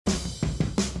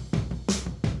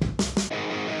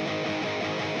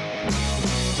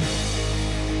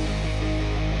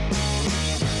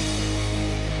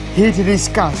here to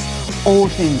discuss all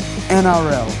things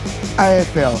NRL,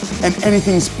 AFL and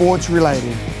anything sports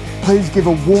related. Please give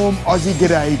a warm Aussie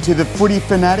g'day to the footy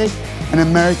fanatic and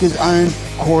America's own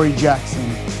Corey Jackson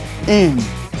in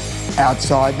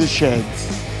Outside the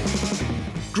Sheds.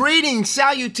 Greetings,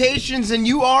 salutations, and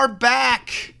you are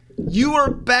back. You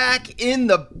are back in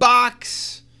the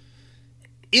box,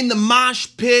 in the mosh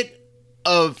pit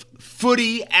of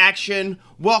footy action.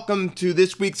 Welcome to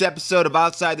this week's episode of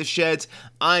Outside the Sheds.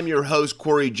 I'm your host,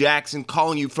 Corey Jackson,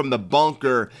 calling you from the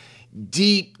bunker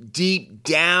deep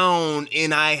down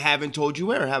in I haven't told you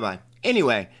where, have I?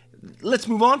 Anyway, let's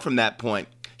move on from that point.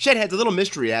 Shedheads, a little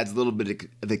mystery adds a little bit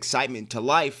of excitement to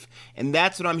life, and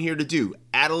that's what I'm here to do.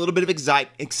 Add a little bit of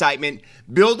excitement,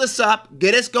 build us up,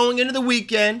 get us going into the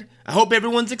weekend. I hope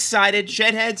everyone's excited.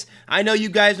 Shedheads, I know you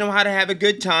guys know how to have a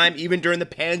good time, even during the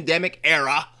pandemic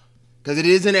era, because it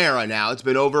is an era now. It's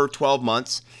been over 12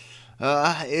 months.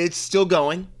 It's still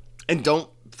going, and don't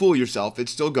fool yourself.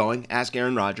 It's still going. Ask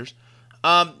Aaron Rodgers.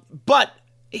 But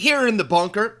here in the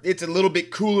bunker, it's a little bit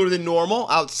cooler than normal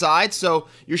outside, so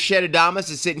your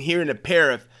Shedadamas is sitting here in a pair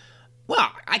of,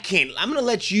 well, I'm going to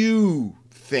let you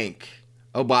think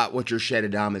about what your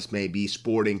Shedadamas may be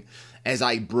sporting as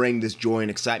I bring this joy and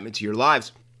excitement to your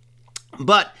lives.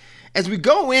 But as we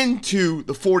go into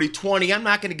the 40-20, I'm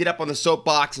not going to get up on the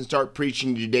soapbox and start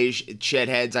preaching today's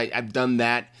Shedheads. I've done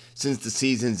that since the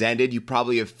season's ended. You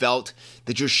probably have felt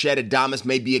that your Shedadamas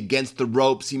may be against the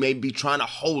ropes. He may be trying to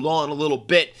hold on a little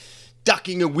bit,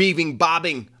 ducking and weaving,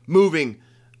 bobbing, moving.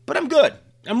 But I'm good.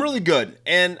 I'm really good.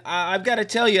 And I've got to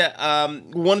tell you,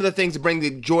 one of the things that brings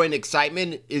the joy and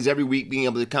excitement is every week being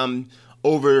able to come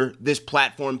over this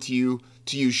platform to you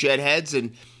Shedheads.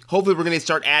 And hopefully we're going to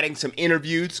start adding some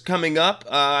interviews coming up.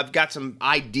 I've got some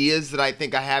ideas that I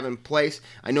think I have in place.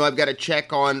 I know I've got to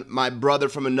check on my brother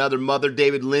from another mother,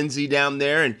 David Lindsay, down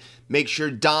there, and make sure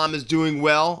Dom is doing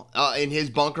well in his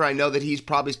bunker. I know that he's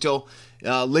probably still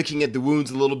licking at the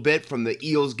wounds a little bit from the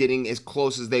Eels getting as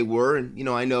close as they were. And,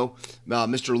 I know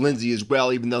Mr. Lindsay as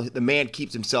well, even though the man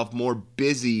keeps himself more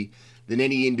busy than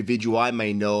any individual I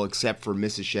may know except for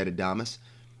Mrs. Shedadamas.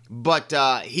 But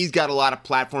he's got a lot of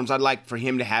platforms. I'd like for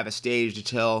him to have a stage to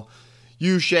tell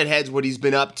you Shedheads what he's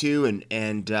been up to.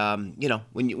 And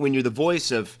when you're the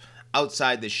voice of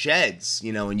Outside the Sheds,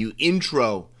 and you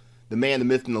intro the man, the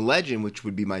myth, and the legend, which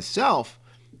would be myself,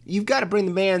 you've got to bring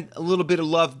the man a little bit of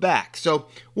love back. So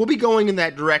we'll be going in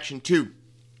that direction too.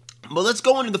 But let's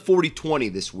go into the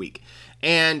 40-20 this week.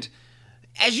 And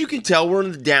as you can tell, we're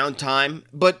in the downtime.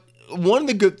 But one of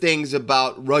the good things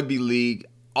about rugby league,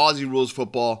 Aussie rules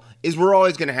football, is we're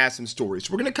always going to have some stories.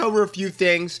 We're going to cover a few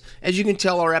things. As you can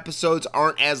tell, our episodes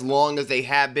aren't as long as they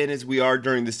have been as we are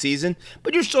during the season,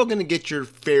 but you're still going to get your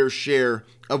fair share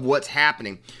of what's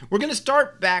happening. We're going to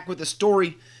start back with a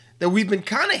story that we've been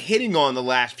kind of hitting on the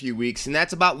last few weeks, and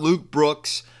that's about Luke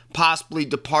Brooks possibly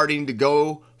departing to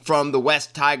go from the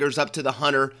West Tigers up to the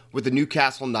Hunter with the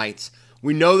Newcastle Knights.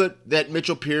 We know that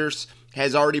Mitchell Pearce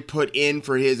has already put in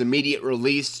for his immediate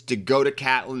release to go to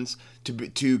Catalans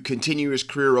to continue his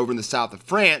career over in the south of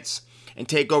France and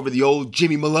take over the old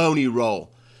Jimmy Maloney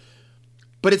role.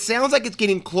 But it sounds like it's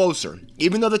getting closer.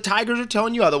 Even though the Tigers are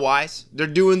telling you otherwise, they're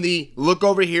doing the look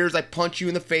over here as I punch you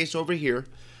in the face over here.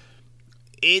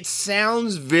 It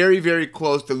sounds very, very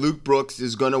close that Luke Brooks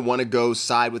is going to want to go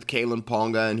side with Kalen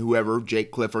Ponga and whoever,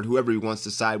 Jake Clifford, whoever he wants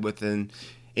to side with in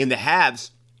the halves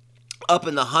up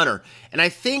in the Hunter. And I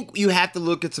think you have to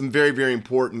look at some very, very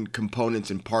important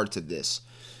components and parts of this.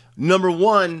 Number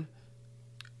one,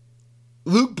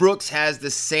 Luke Brooks has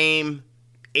the same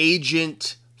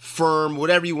agent, firm,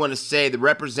 whatever you want to say, that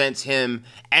represents him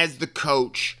as the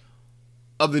coach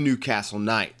of the Newcastle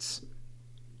Knights.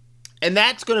 And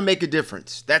that's going to make a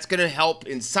difference. That's going to help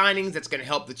in signings. That's going to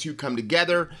help the two come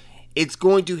together. It's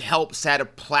going to help set a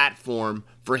platform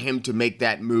for him to make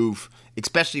that move,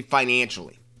 especially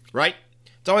financially, right?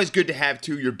 It's always good to have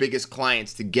two of your biggest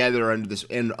clients together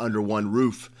under one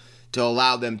roof to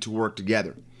allow them to work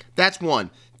together. That's one.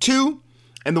 Two,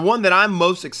 and the one that I'm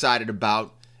most excited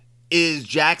about, is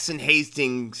Jackson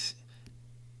Hastings'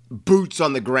 boots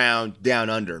on the ground down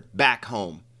under, back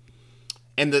home.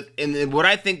 And what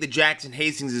I think that Jackson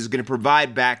Hastings is going to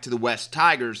provide back to the West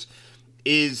Tigers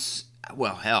is,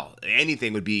 well, hell,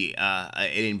 anything would be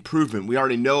an improvement. We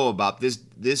already know about this.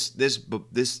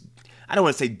 I don't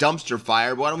want to say dumpster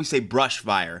fire, but why don't we say brush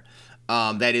fire?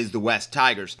 That is the West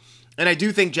Tigers. And I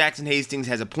do think Jackson Hastings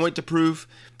has a point to prove.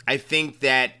 I think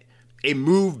that a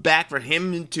move back for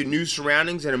him into new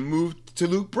surroundings and a move to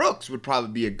Luke Brooks would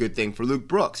probably be a good thing for Luke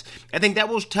Brooks. I think that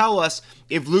will tell us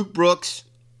if Luke Brooks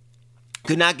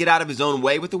could not get out of his own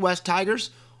way with the West Tigers,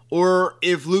 or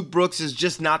if Luke Brooks is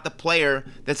just not the player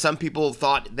that some people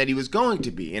thought that he was going to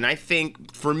be. And I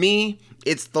think, for me,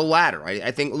 it's the latter.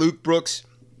 I think Luke Brooks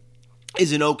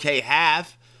is an okay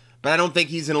have, but I don't think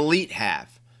he's an elite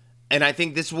have. And I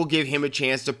think this will give him a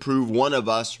chance to prove one of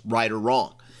us right or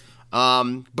wrong.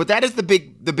 But that is the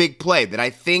big play, that I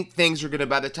think things are going to,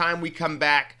 by the time we come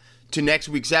back to next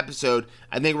week's episode,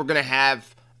 I think we're going to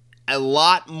have a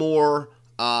lot more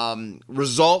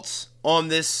results on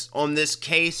this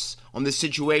case, on this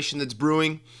situation that's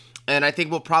brewing, and I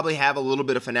think we'll probably have a little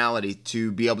bit of finality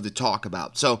to be able to talk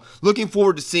about. So looking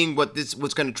forward to seeing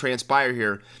what's going to transpire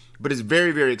here, but it's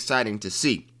very, very exciting to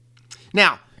see.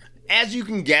 Now, as you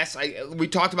can guess, we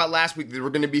talked about last week that there were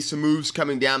going to be some moves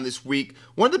coming down this week.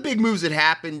 One of the big moves that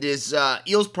happened is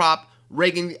Eels prop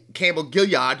Reagan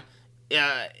Campbell-Gilliard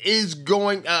is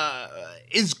going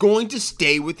to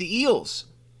stay with the Eels.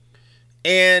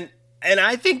 And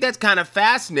I think that's kind of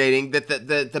fascinating that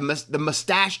the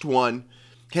mustached one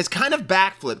has kind of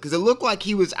backflipped, because it looked like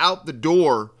he was out the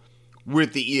door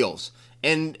with the Eels.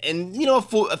 And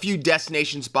a few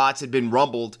destination spots had been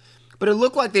rumbled, but it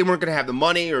looked like they weren't going to have the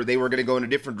money, or they were going to go in a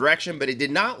different direction. But it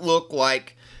did not look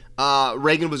like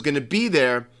Reagan was going to be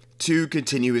there to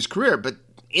continue his career. But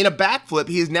in a backflip,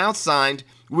 he is now signed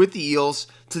with the Eels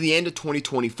to the end of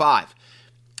 2025.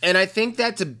 And I think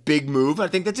that's a big move. I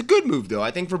think that's a good move, though.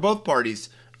 I think for both parties,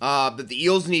 that the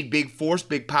Eels need big force,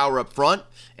 big power up front,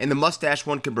 and the mustache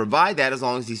one can provide that as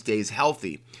long as he stays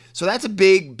healthy. So that's a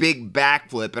big, big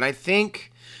backflip, and I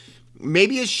think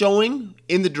maybe it's showing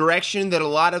in the direction that a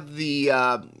lot of the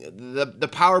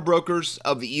power brokers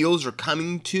of the Eels are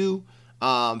coming to,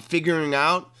 figuring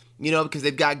out, because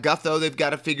they've got Gutho, they've got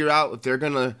to figure out if they're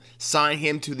going to sign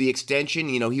him to the extension.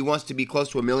 He wants to be close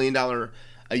to $1 million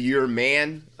a year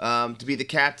man to be the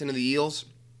captain of the Eels.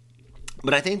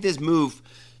 But I think this move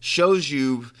shows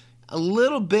you a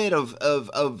little bit of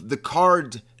the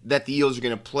card that the Eels are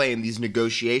going to play in these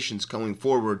negotiations going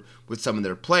forward with some of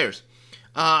their players.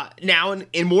 Now,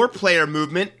 in more player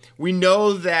movement, we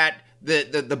know that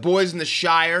the boys in the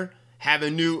Shire have a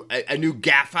new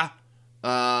gaffer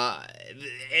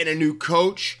and a new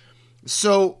coach.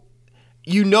 So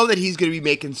you know that he's going to be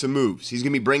making some moves. He's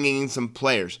going to be bringing in some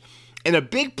players. And a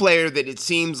big player that it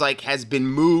seems like has been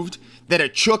moved, that a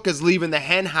Chook is leaving the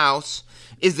hen house,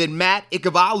 is that Matt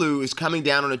Ikevalu is coming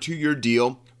down on a 2-year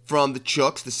deal from the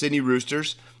Chooks, the Sydney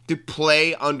Roosters, to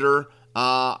play under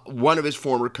one of his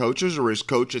former coaches, or his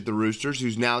coach at the Roosters,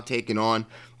 who's now taken on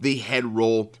the head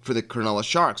role for the Cronulla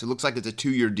Sharks. It looks like it's a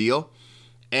 2-year deal,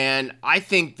 and I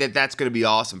think that that's going to be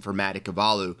awesome for Matt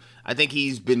Ikevalu. I think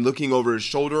he's been looking over his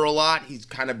shoulder a lot. He's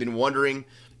kind of been wondering,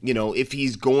 if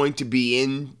he's going to be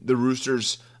in the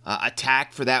Roosters'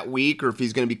 attack for that week, or if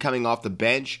he's going to be coming off the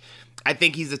bench. I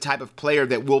think he's the type of player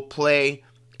that will play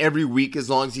every week as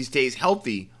long as he stays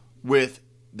healthy with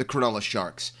the Cronulla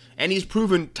Sharks. And he's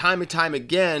proven time and time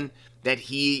again that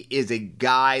he is a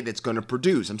guy that's going to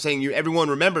produce. I'm saying everyone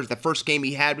remembers the first game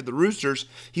he had with the Roosters,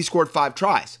 he scored 5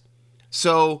 tries.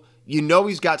 So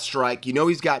he's got strike,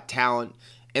 he's got talent,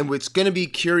 and what's going to be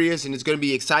curious and it's going to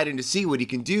be exciting to see what he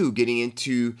can do getting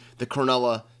into the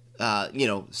Cronulla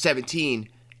 17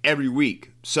 every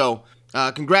week. So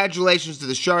congratulations to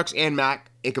the Sharks and Matt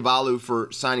Ikevalu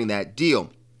for signing that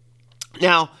deal.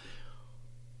 Now,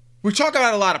 we talk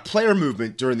about a lot of player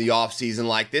movement during the offseason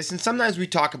like this, and sometimes we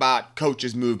talk about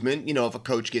coaches' movement, if a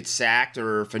coach gets sacked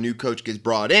or if a new coach gets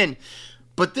brought in.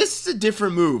 But this is a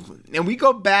different move, and we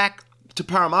go back to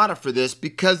Parramatta for this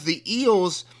because the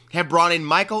Eels have brought in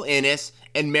Michael Ennis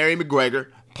and Mary McGregor,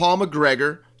 Paul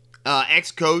McGregor,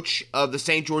 ex-coach of the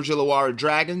St. George Illawarra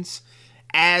Dragons,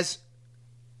 as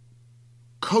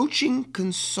coaching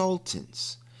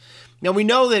consultants. Now, we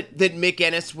know that Mick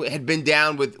Ennis had been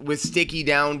down with Sticky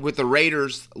down with the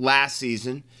Raiders last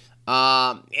season.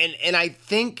 And I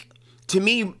think, to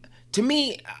me,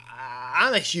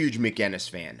 I'm a huge Mick Ennis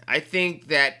fan. I think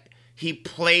that he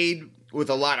played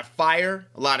with a lot of fire,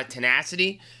 a lot of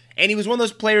tenacity, and he was one of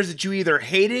those players that you either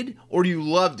hated or you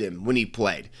loved him when he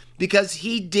played, because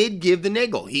he did give the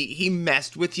niggle. He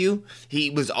messed with you.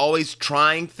 He was always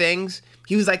trying things.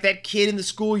 He was like that kid in the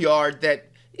schoolyard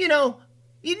that,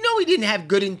 he didn't have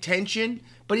good intention,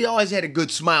 but he always had a good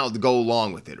smile to go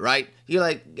along with it, right? You're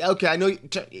like, okay, I know, you're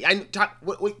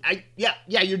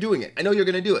doing it. I know you're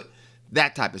going to do it.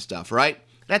 That type of stuff, right?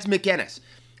 That's Mick Ennis.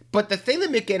 But the thing that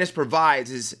Mick Ennis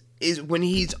provides is when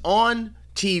he's on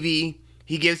TV,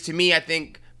 he gives, to me, I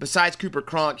think, besides Cooper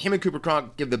Cronk, him and Cooper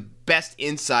Cronk give the best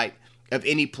insight of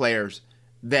any players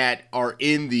that are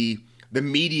in the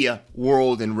media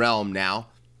world and realm now.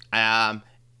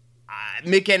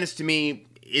 Mick Ennis, to me,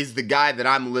 is the guy that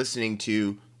I'm listening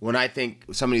to when I think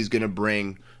somebody's going to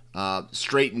bring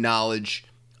straight knowledge.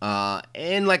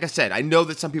 And like I said, I know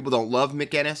that some people don't love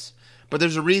Mick Ennis, but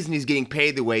there's a reason he's getting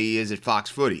paid the way he is at Fox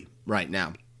Footy right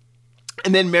now.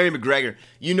 And then Mary McGregor.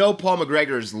 You know Paul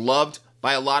McGregor is loved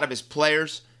by a lot of his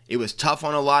players. It was tough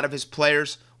on a lot of his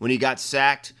players when he got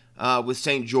sacked with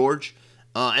St. George.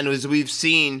 And as we've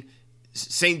seen,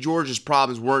 St. George's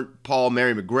problems weren't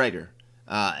Mary McGregor.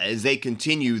 As they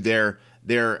continue their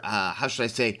how should I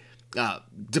say,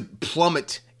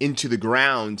 plummet into the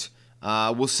ground.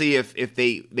 We'll see if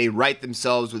they right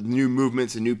themselves with new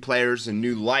movements and new players and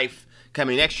new life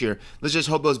coming next year. Let's just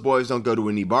hope those boys don't go to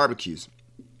any barbecues.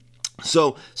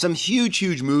 So some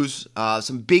huge moves,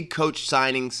 some big coach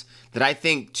signings that I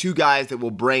think two guys that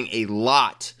will bring a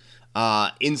lot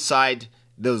inside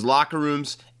those locker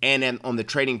rooms and on the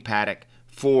training paddock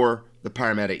for the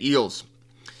Parramatta Eels.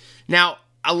 Now,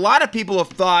 a lot of people have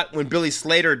thought when Billy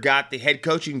Slater got the head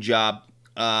coaching job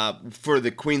for the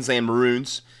Queensland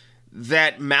Maroons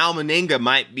that Mal Meninga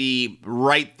might be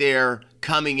right there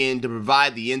coming in to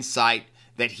provide the insight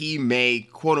that he may,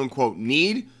 quote-unquote,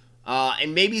 need,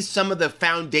 and maybe some of the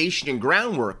foundation and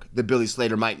groundwork that Billy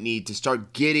Slater might need to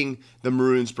start getting the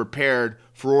Maroons prepared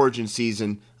for Origin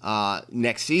season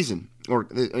next season, or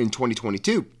in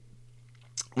 2022.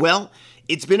 Well,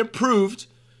 it's been approved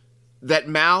that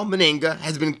Mal Meninga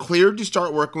has been cleared to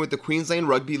start working with the Queensland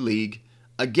Rugby League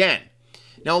again.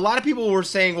 Now, a lot of people were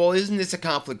saying, well, isn't this a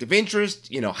conflict of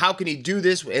interest? How can he do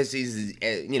this as he's,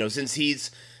 since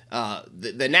he's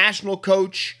the national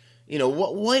coach?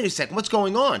 Wait a second, what's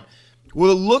going on?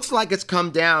 Well, it looks like it's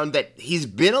come down that he's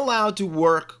been allowed to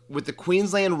work with the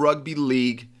Queensland Rugby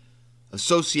League,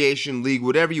 Association, League,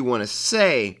 whatever you want to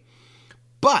say,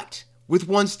 but with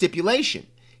one stipulation.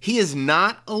 He is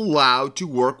not allowed to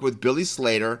work with Billy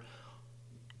Slater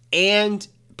and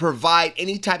provide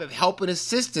any type of help and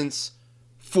assistance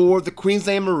for the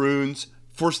Queensland Maroons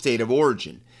for State of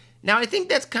Origin. Now, I think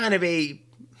that's kind of a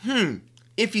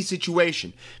iffy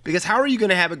situation, because how are you going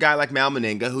to have a guy like Mal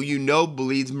Meninga, who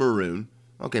bleeds maroon?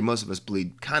 Okay, most of us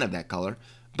bleed kind of that color,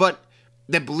 but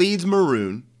that bleeds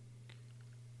maroon,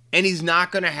 and he's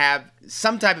not going to have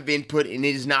some type of input, and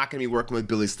he's not going to be working with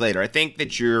Billy Slater. I think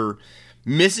that you're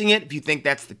missing it if you think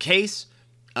that's the case.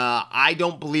 I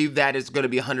don't believe that is going to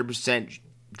be 100%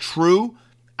 true.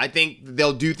 I think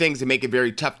they'll do things to make it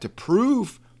very tough to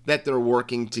prove that they're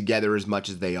working together as much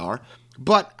as they are.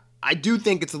 But I do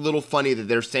think it's a little funny that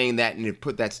they're saying that and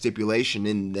put that stipulation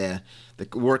in the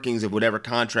workings of whatever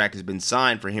contract has been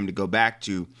signed for him to go back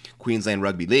to Queensland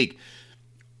Rugby League.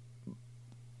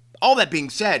 All that being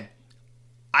said,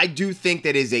 I do think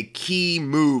that is a key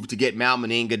move to get Mal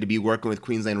Meninga to be working with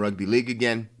Queensland Rugby League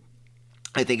again.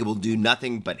 I think it will do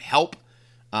nothing but help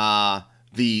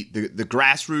the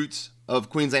grassroots of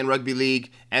Queensland Rugby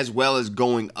League, as well as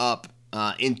going up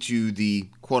into the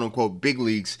quote-unquote big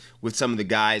leagues with some of the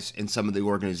guys and some of the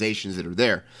organizations that are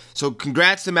there. So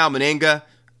congrats to Mal Meninga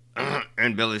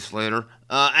and Billy Slater.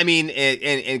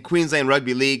 And Queensland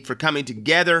Rugby League for coming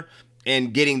together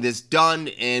and getting this done,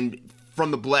 and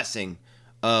from the blessing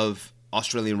of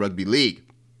Australian Rugby League.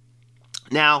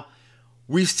 Now,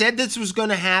 we said this was going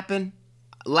to happen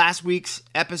last week's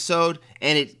episode,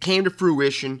 and it came to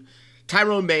fruition.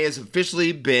 Tyrone May has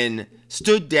officially been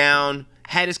stood down,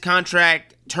 had his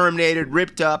contract terminated,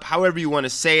 ripped up, however you want to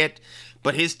say it,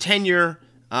 but his tenure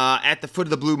at the foot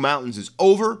of the Blue Mountains is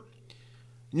over.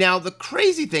 Now, the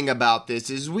crazy thing about this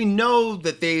is we know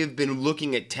that they've been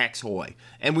looking at Tex Hoy,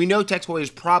 and we know Tex Hoy is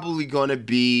probably going to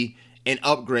be an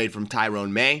upgrade from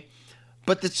Tyrone May.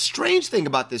 But the strange thing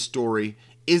about this story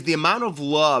is the amount of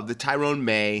love that Tyrone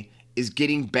May is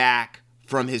getting back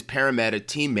from his Parramatta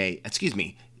teammate. Excuse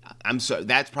me, I'm sorry,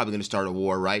 that's probably going to start a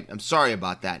war, right? I'm sorry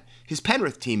about that. His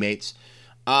Penrith teammates,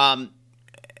 from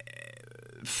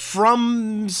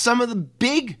some of the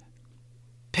big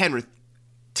Penrith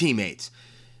teammates.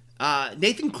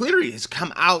 Nathan Cleary has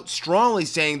come out strongly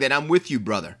saying that I'm with you,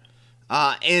 brother.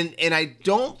 And I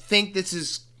don't think this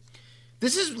is,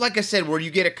 like I said, where you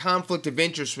get a conflict of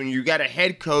interest when you got a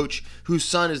head coach whose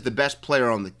son is the best player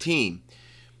on the team.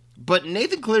 But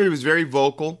Nathan Cleary was very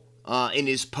vocal in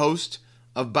his post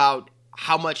about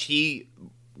how much he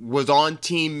was on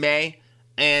Team May,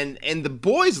 and the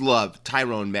boys love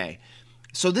Tyrone May.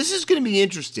 So this is going to be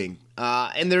interesting.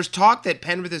 And there's talk that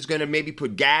Penrith is going to maybe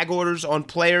put gag orders on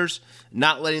players,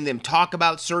 not letting them talk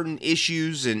about certain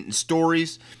issues and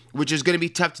stories, which is going to be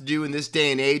tough to do in this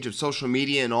day and age of social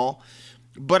media and all.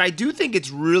 But I do think it's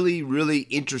really, really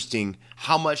interesting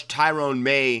how much Tyrone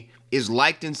May is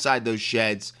liked inside those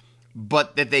sheds,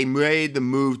 but that they made the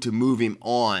move to move him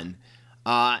on.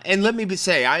 And let me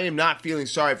say, I am not feeling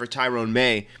sorry for Tyrone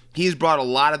May he's brought a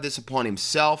lot of this upon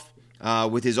himself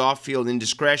with his off-field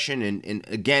indiscretion and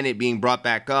again, it being brought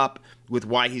back up with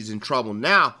why he's in trouble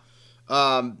now.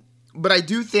 But I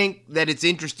do think that it's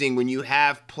interesting when you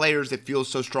have players that feel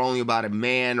so strongly about a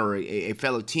man or a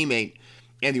fellow teammate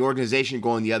and the organization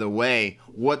going the other way,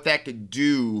 what that could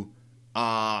do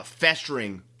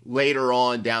festering later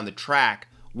on down the track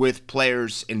with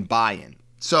players and buy-in.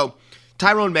 So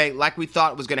Tyrone May, like we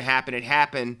thought was going to happen, it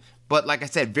happened. But like I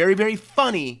said, very, very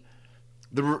funny,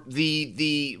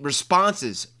 the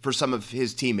responses for some of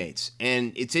his teammates.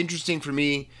 And it's interesting for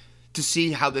me to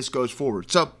see how this goes forward.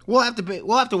 So we'll have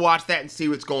to watch that and see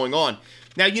what's going on.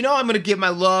 Now, I'm going to give my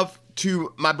love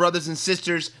to my brothers and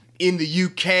sisters in the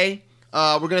UK.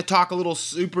 We're going to talk a little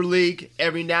Super League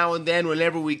every now and then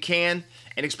whenever we can,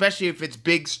 and especially if it's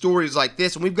big stories like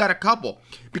this. And we've got a couple,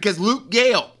 because Luke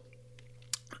Gale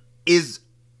is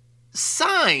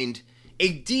signed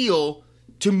a deal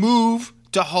to move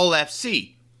to Hull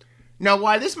FC. Now,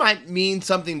 why this might mean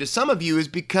something to some of you is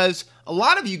because a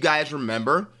lot of you guys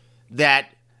remember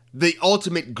that the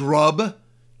ultimate grub,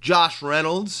 Josh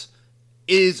Reynolds,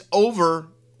 is over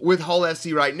with Hull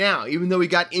FC right now. Even though he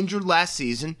got injured last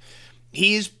season,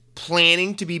 he is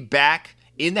planning to be back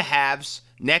in the halves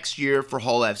next year for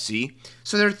Hull FC.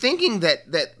 So they're thinking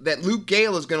that Luke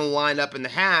Gale is going to line up in the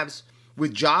halves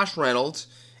with Josh Reynolds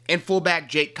and fullback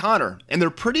Jake Connor. And they're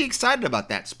pretty excited about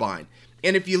that spine.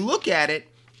 And if you look at it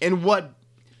and what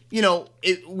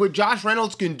Josh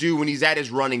Reynolds can do when he's at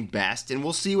his running best, and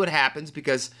we'll see what happens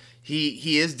because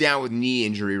he is down with knee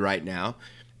injury right now.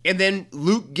 And then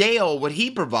Luke Gale, what he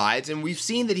provides, and we've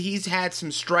seen that he's had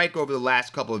some strike over the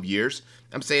last couple of years.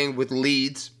 I'm saying with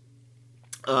Leeds,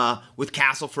 with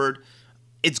Castleford.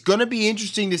 It's going to be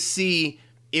interesting to see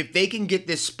if they can get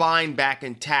this spine back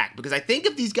intact, because I think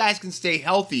if these guys can stay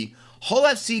healthy, Hull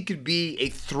FC could be a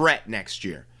threat next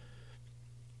year.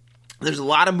 There's a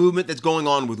lot of movement that's going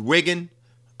on with Wigan.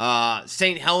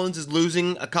 St. Helens is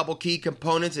losing a couple key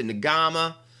components in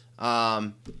Nagama.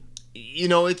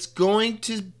 It's going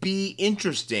to be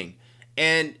interesting.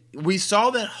 And we saw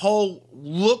that Hull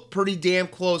look pretty damn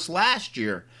close last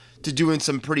year to doing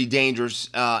some pretty dangerous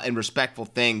and respectful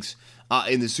things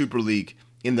in the Super League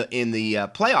in the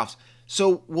playoffs.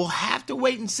 So we'll have to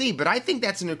wait and see. But I think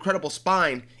that's an incredible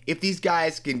spine if these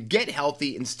guys can get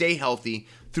healthy and stay healthy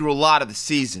through a lot of the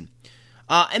season.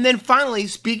 And then finally,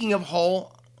 speaking of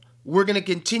Hull, we're going to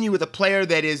continue with a player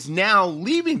that is now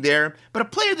leaving there, but a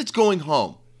player that's going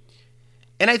home.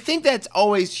 And I think that's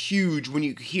always huge when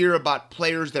you hear about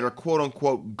players that are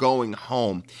quote-unquote going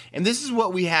home. And this is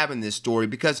what we have in this story,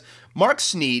 because Mark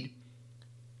Sneed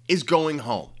is going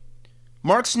home.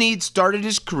 Mark Sneed started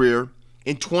his career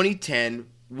in 2010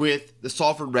 with the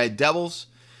Salford Red Devils,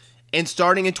 and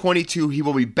starting in 22, he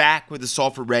will be back with the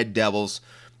Salford Red Devils,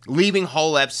 leaving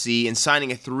Hull FC and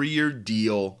signing a 3-year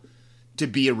deal to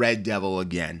be a Red Devil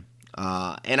again.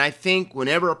 And I think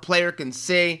whenever a player can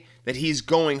say that he's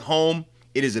going home,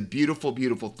 it is a beautiful,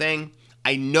 beautiful thing.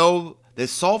 I know that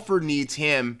Salford needs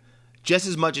him just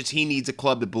as much as he needs a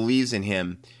club that believes in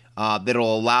him,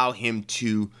 that'll allow him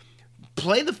to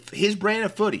play his brand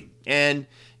of footy. And,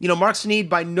 Mark Sneed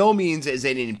by no means is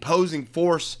an imposing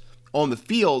force on the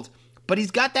field, but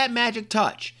he's got that magic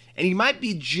touch. And he might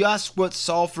be just what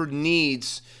Salford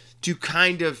needs to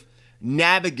kind of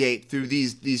navigate through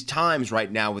these times right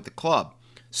now with the club.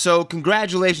 So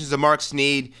congratulations to Mark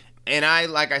Sneed. And I,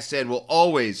 like I said, will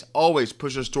always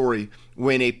push a story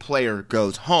when a player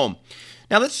goes home.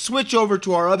 Now let's switch over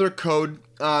to our other code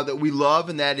that we love,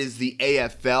 and that is the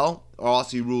AFL, or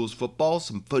Aussie Rules Football,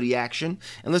 some footy action.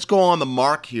 And let's go on the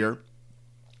mark here.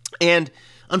 And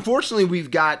unfortunately, we've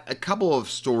got a couple of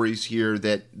stories here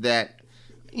that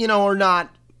are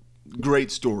not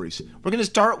great stories. We're going to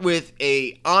start with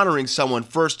honoring someone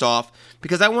first off,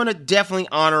 because I want to definitely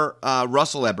honor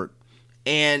Russell Ebert.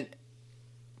 And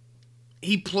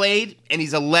he played, and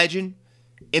he's a legend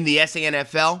in the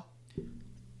SANFL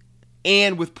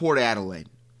and with Port Adelaide.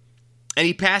 And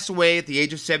he passed away at the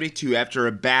age of 72 after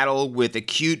a battle with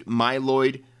acute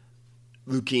myeloid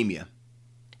leukemia.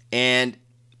 And,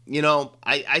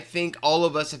 I think all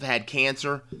of us have had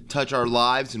cancer touch our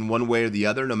lives in one way or the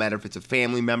other, no matter if it's a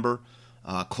family member,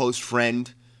 a close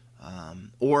friend,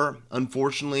 or,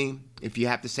 unfortunately, if you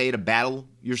have to say it, a battle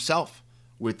yourself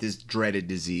with this dreaded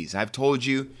disease. I've told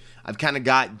you, I've kind of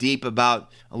got deep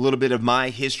about a little bit of my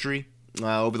history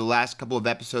over the last couple of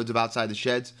episodes of Outside the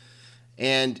Sheds.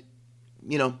 And,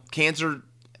 cancer,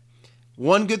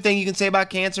 one good thing you can say about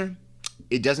cancer,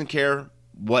 it doesn't care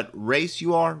what race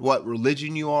you are, what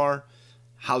religion you are,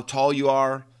 how tall you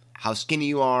are, how skinny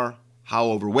you are, how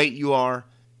overweight you are.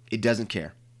 It doesn't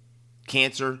care.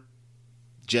 Cancer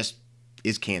just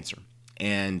is cancer.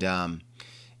 And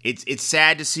it's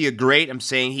sad to see a great. I'm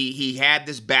saying he had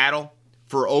this battle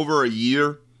for over a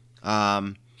year.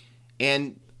 And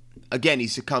again, he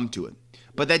succumbed to it.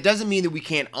 But that doesn't mean that we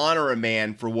can't honor a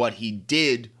man for what he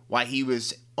did while he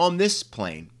was on this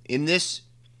plane, in this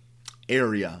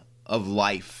area of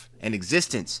life and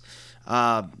existence.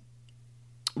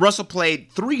 Russell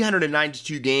played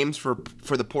 392 games for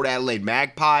the Port Adelaide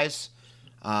Magpies,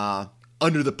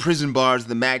 under the prison bars of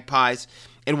the Magpies,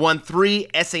 and won 3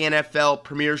 SANFL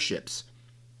premierships.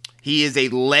 He is a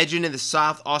legend in the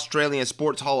South Australian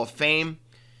Sports Hall of Fame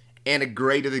and a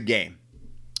great of the game.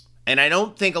 And I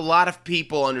don't think a lot of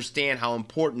people understand how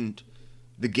important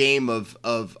the game of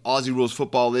Aussie Rules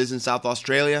football is in South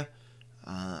Australia.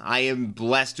 I am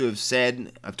blessed to have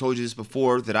said, I've told you this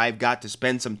before, that I've got to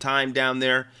spend some time down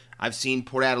there. I've seen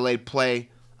Port Adelaide play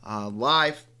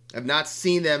live. I've not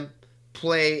seen them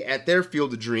play at their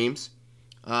Field of Dreams,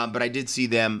 but I did see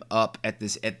them up at the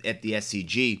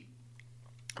SCG.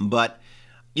 But,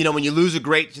 when you lose a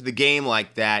great to the game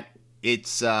like that,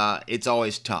 it's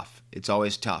always tough. It's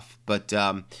always tough. But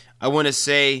I want to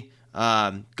say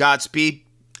Godspeed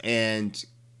and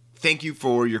thank you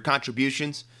for your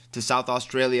contributions to South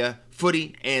Australia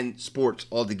footy and sports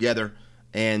altogether.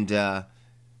 And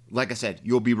like I said,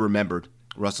 you'll be remembered,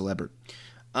 Russell Ebert.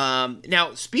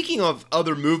 Now, speaking of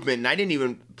other movement, and I didn't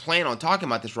even plan on talking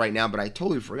about this right now, but I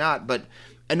totally forgot. But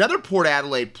another Port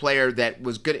Adelaide player that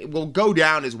will go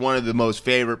down as one of the most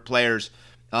favorite players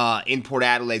in Port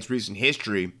Adelaide's recent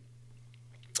history,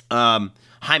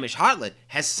 Hamish Hartlett,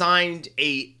 has signed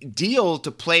a deal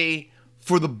to play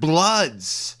for the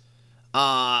Bloods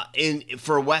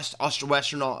for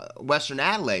Western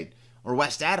Adelaide, or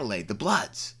West Adelaide, the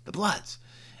Bloods.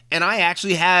 And I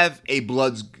actually have a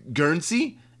Bloods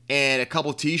Guernsey and a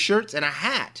couple T-shirts and a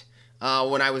hat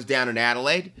when I was down in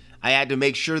Adelaide. I had to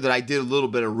make sure that I did a little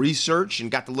bit of research and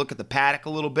got to look at the paddock a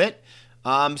little bit.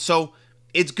 So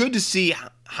it's good to see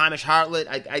Hamish Hartlett.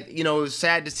 It was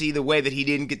sad to see the way that he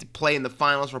didn't get to play in the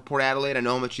finals for Port Adelaide. I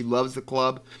know how much he loves the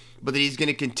club, but that he's going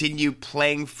to continue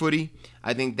playing footy.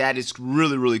 I think that is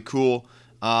really, really cool.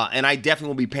 And I definitely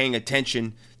will be paying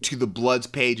attention to the Bloods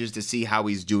pages to see how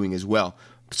he's doing as well.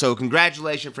 So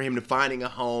congratulations for him to finding a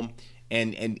home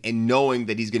and knowing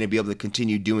that he's going to be able to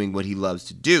continue doing what he loves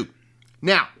to do.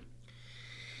 Now,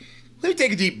 let me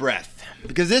take a deep breath,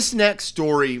 because this next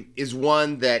story is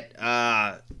one that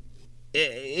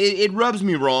it rubs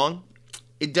me wrong.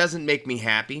 It doesn't make me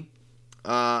happy,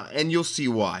 and you'll see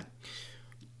why.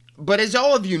 But as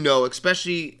all of you know,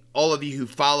 especially all of you who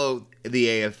follow the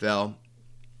AFL,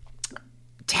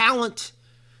 talent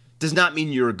does not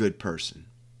mean you're a good person.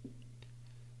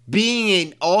 Being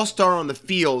an all-star on the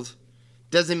field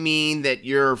doesn't mean that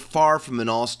you're far from an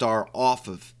all-star off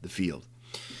of the field.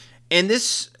 And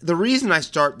the reason I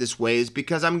start this way is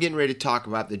because I'm getting ready to talk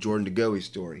about the Jordan De Goey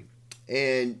story.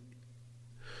 And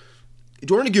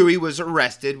Jordan De Goey was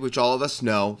arrested, which all of us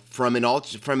know, from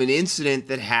an incident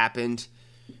that happened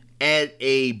at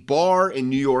a bar in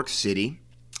New York City,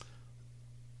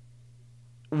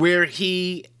 where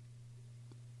he,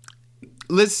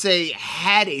 let's say,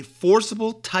 had a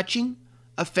forcible touching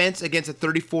offense against a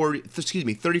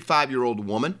 35-year-old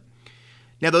woman.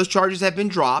 Now, those charges have been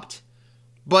dropped,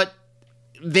 but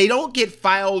they don't get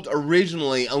filed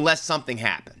originally unless something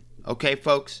happened. Okay,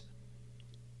 folks?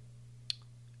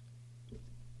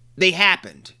 They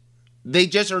happened. They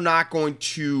just are not going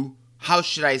to, how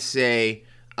should I say,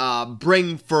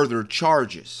 bring further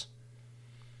charges.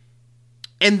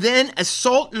 And then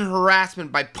assault and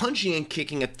harassment by punching and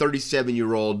kicking a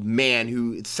 37-year-old man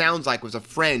who it sounds like was a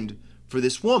friend for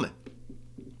this woman.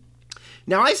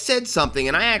 Now, I said something,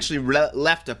 and I actually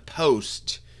left a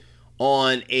post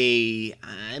on it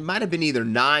might have been either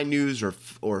 9 News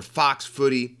or Fox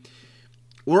Footy,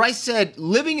 where I said,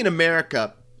 living in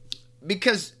America,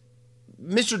 because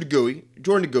Mr. De Goey,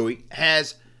 Jordan De Goey,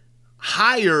 has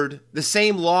hired the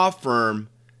same law firm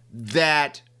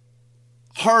that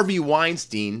Harvey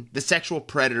Weinstein, the sexual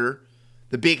predator,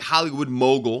 the big Hollywood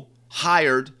mogul,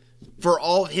 hired for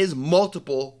all his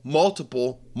multiple, and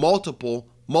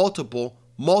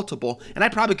I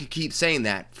probably could keep saying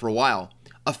that for a while,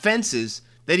 offenses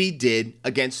that he did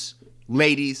against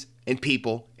ladies and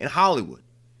people in Hollywood.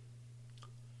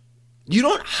 You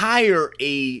don't hire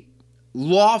a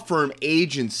law firm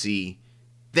agency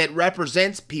that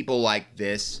represents people like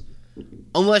this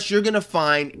unless you're going to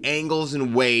find angles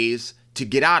and ways to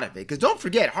get out of it. Because don't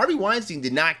forget, Harvey Weinstein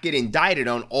did not get indicted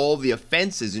on all the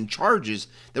offenses and charges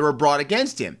that were brought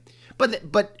against him. But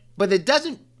it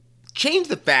doesn't change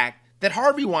the fact that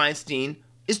Harvey Weinstein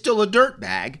is still a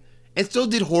dirtbag and still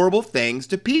did horrible things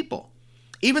to people.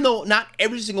 Even though not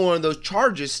every single one of those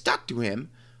charges stuck to him,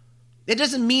 it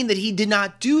doesn't mean that he did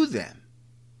not do them.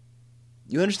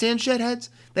 You understand, shitheads?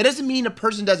 That doesn't mean a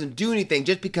person doesn't do anything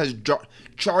just because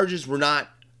charges were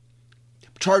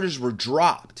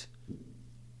dropped.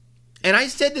 And I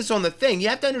said this on the thing. You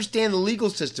have to understand the legal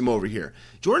system over here.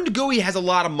 Jordan DeGoey has a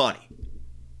lot of money.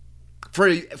 For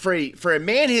a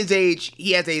man his age,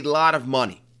 he has a lot of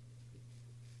money.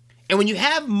 And when you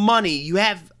have money, you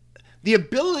have the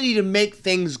ability to make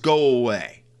things go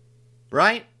away.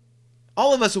 Right?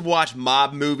 All of us have watched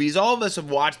mob movies. All of us have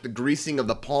watched The Greasing of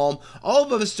the Palm.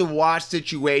 All of us have watched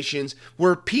situations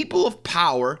where people of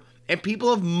power and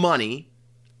people of money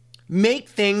make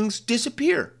things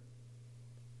disappear.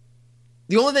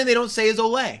 The only thing they don't say is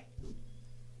Olay.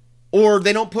 Or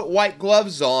they don't put white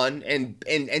gloves on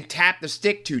and tap the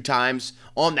stick 2 times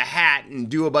on the hat and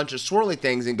do a bunch of swirly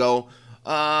things and go,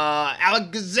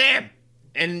 Alakazam,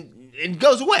 and it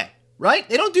goes away, right?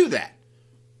 They don't do that.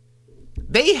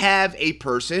 They have a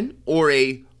person or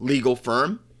a legal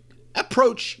firm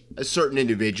approach a certain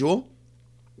individual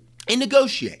and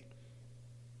negotiate.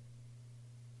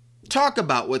 Talk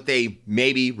about what they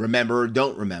maybe remember or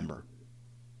don't remember.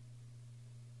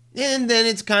 And then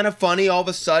it's kind of funny all of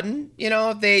a sudden,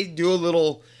 if they do a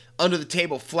little under the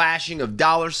table flashing of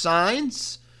dollar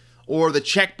signs or the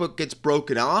checkbook gets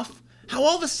broken off, how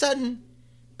all of a sudden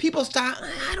people start,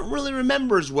 I don't really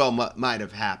remember as well what might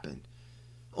have happened.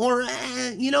 Or,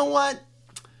 you know what?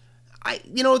 At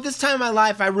this time in my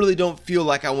life, I really don't feel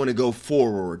like I want to go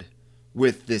forward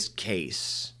with this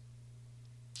case.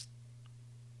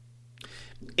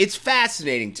 It's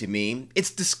fascinating to me.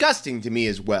 It's disgusting to me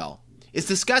as well. It's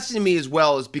disgusting to me as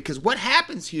well is because what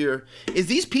happens here is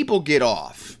these people get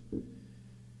off.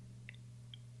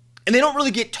 And they don't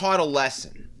really get taught a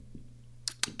lesson.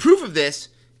 Proof of this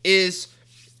is,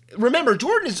 remember,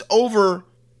 Jordan is over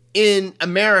in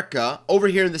America, over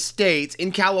here in the States,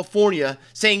 in California,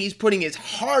 saying he's putting his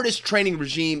hardest training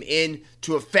regime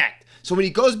into effect. So when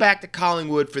he goes back to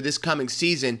Collingwood for this coming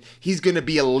season, he's going to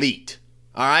be elite.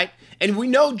 All right? And we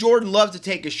know Jordan loves to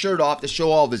take his shirt off to show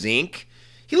all of his ink.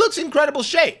 He looks in incredible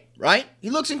shape, right? He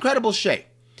looks in incredible shape.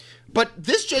 But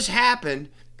this just happened,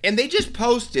 and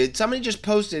somebody just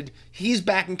posted, he's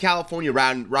back in California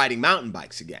riding mountain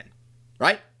bikes again,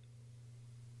 right?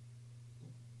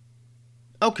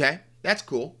 Okay, that's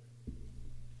cool.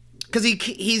 Because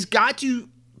he's got to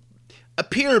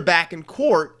appear back in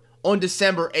court on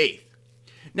December 8th.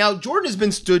 Now, Jordan has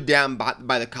been stood down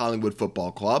by the Collingwood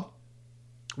Football Club,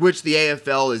 which the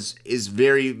AFL is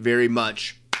very, very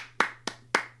much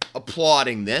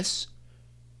applauding this.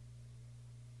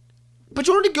 But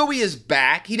Jordan DeGoey is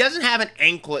back. He doesn't have an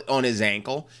anklet on his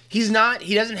ankle. He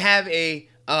doesn't have a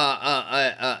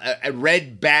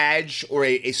red badge or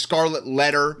a scarlet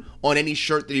letter on any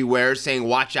shirt that he wears saying,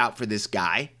 watch out for this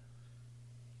guy.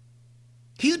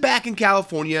 He's back in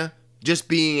California just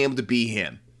being able to be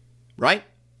him, right?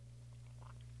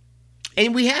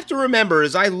 And we have to remember,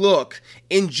 as I look,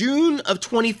 in June of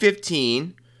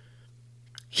 2015,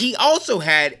 he also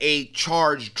had a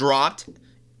charge dropped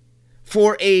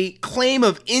for a claim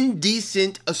of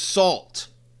indecent assault.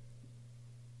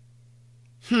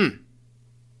 Shedheads,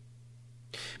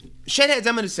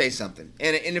 I'm going to say something.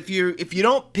 And if you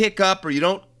don't pick up or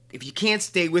if you can't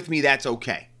stay with me, that's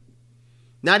okay.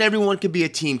 Not everyone can be a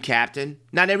team captain.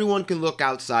 Not everyone can look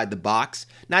outside the box.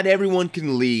 Not everyone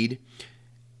can lead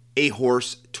a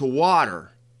horse to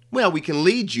water. Well, we can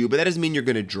lead you, but that doesn't mean you're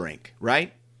going to drink,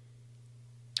 right?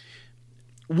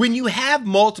 When you have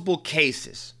multiple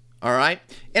cases, all right?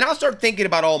 And I'll start thinking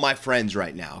about all my friends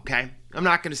right now, okay? I'm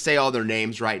not going to say all their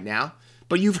names right now,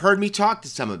 but you've heard me talk to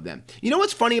some of them. You know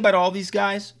what's funny about all these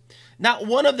guys? Not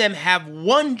one of them have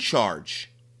one charge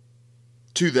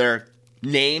to their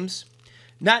names.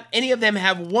 Not any of them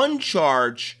have one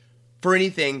charge for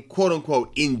anything, quote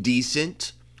unquote,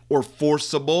 indecent or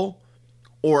forcible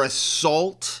or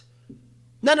assault.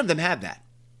 None of them have that.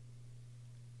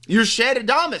 Your Shad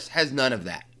Adamas has none of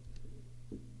that.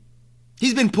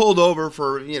 He's been pulled over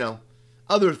for,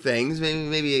 other things.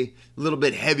 Maybe a little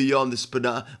bit heavy on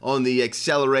the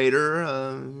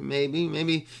accelerator.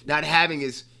 Maybe not having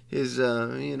his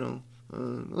little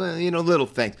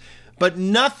things. But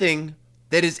nothing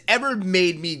that has ever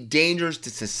made me dangerous to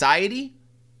society,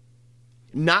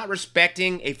 not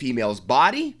respecting a female's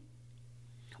body,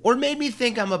 or made me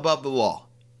think I'm above the law.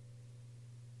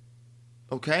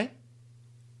 Okay?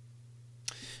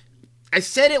 I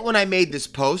said it when I made this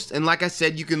post, and like I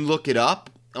said, you can look it up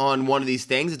on one of these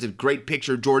things. It's a great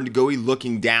picture of Jordan DeGoey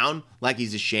looking down like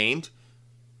he's ashamed.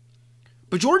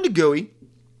 But Jordan DeGoey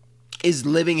is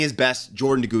living his best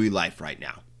Jordan DeGoey life right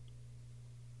now.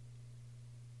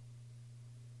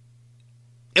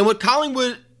 And what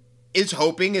Collingwood is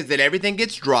hoping is that everything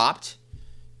gets dropped.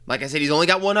 Like I said, he's only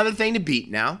got one other thing to beat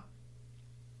now.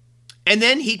 And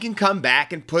then he can come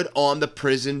back and put on the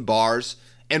prison bars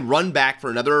and run back for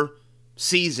another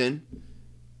season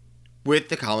with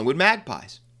the Collingwood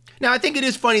Magpies. Now, I think it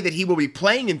is funny that he will be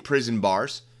playing in prison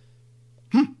bars.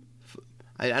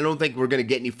 I don't think we're going to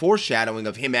get any foreshadowing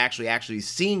of him actually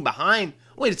seeing behind.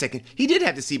 Wait a second. He did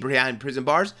have to see behind prison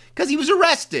bars because he was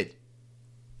arrested.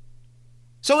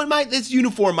 So this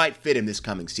uniform might fit him this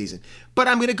coming season. But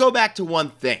I'm going to go back to one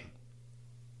thing.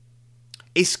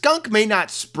 A skunk may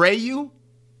not spray you,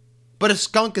 but a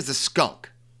skunk is a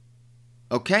skunk.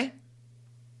 Okay?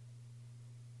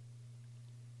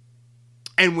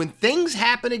 And when things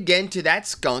happen again to that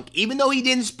skunk, even though he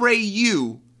didn't spray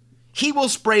you, he will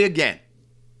spray again.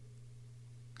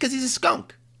 Because he's a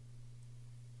skunk.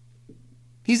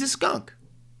 He's a skunk.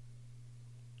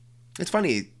 It's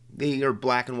funny, they are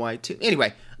black and white too.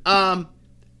 Anyway, Jordan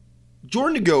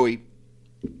DeGoey,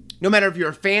 no matter if you're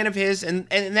a fan of his, and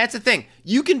that's the thing,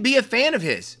 you can be a fan of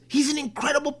his. He's an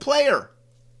incredible player.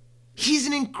 He's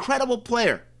an incredible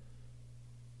player.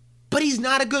 But he's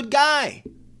not a good guy.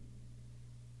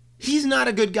 He's not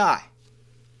a good guy.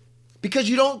 Because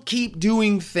you don't keep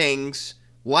doing things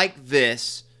like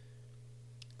this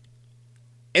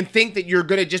and think that you're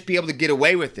going to just be able to get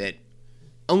away with it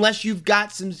unless you've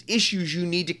got some issues you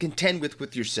need to contend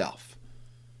with yourself.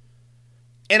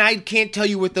 And I can't tell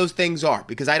you what those things are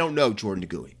because I don't know Jordan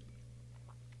DeGoey.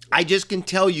 I just can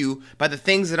tell you by the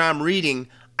things that I'm reading,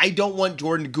 I don't want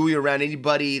Jordan DeGoey around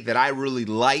anybody that I really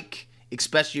like,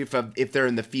 especially if they're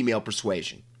in the female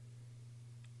persuasion.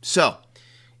 So,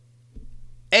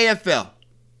 AFL,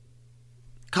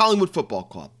 Collingwood Football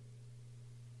Club.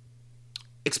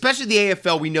 Especially the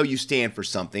AFL, we know you stand for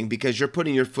something because you're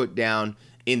putting your foot down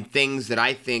in things that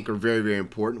I think are very, very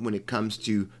important when it comes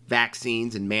to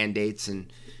vaccines and mandates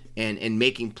and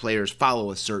making players follow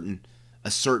a certain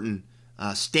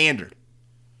standard.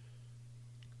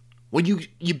 Well,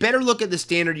 you better look at the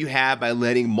standard you have by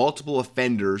letting multiple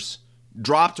offenders,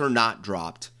 dropped or not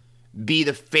dropped, be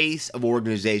the face of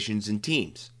organizations and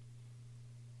teams.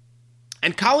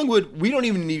 And Collingwood, we don't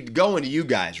even need to go into you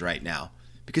guys right now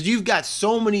because you've got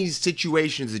so many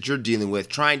situations that you're dealing with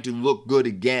trying to look good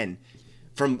again,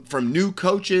 from new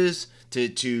coaches to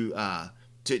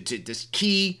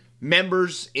key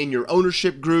members in your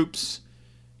ownership groups,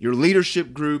 your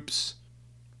leadership groups,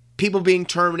 people being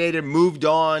terminated, moved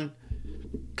on.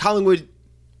 Collingwood,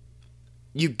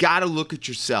 you got to look at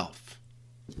yourself.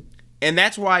 And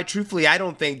that's why, truthfully, I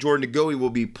don't think Jordan DeGoey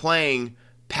will be playing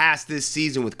past this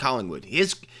season with Collingwood.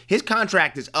 His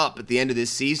contract is up at the end of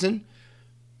this season.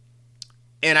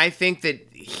 And I think that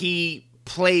he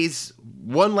plays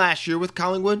one last year with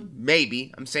Collingwood.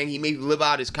 Maybe. I'm saying he may live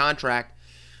out his contract.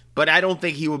 But I don't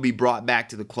think he will be brought back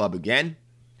to the club again.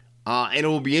 And it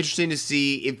will be interesting to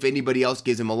see if anybody else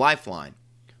gives him a lifeline.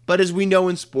 But as we know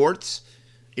in sports,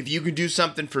 if you can do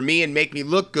something for me and make me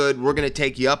look good, we're going to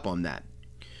take you up on that.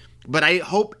 But I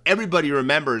hope everybody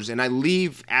remembers, and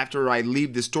after I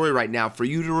leave this story right now, for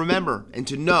you to remember and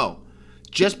to know,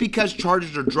 just because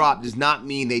charges are dropped does not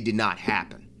mean they did not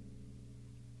happen.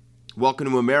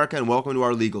 Welcome to America and welcome to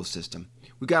our legal system.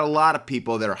 We've got a lot of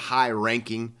people that are high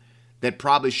ranking that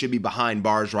probably should be behind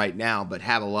bars right now, but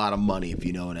have a lot of money, if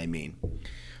you know what I mean.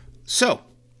 So,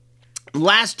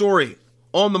 last story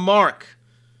on the mark.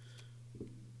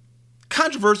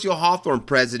 Controversial Hawthorn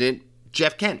president,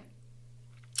 Jeff Kent.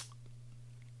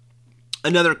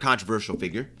 Another controversial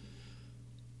figure.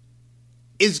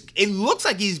 It looks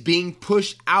like he's being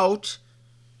pushed out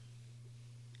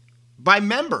by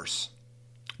members.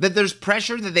 That there's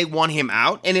pressure that they want him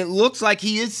out, and it looks like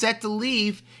he is set to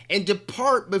leave and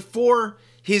depart before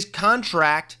his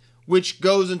contract, which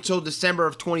goes until December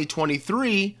of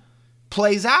 2023,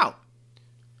 plays out.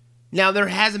 Now, there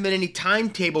hasn't been any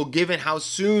timetable given how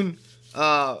soon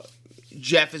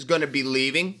Jeff is going to be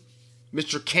leaving.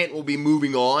 Mr. Kent will be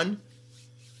moving on.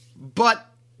 But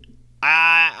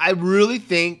I really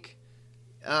think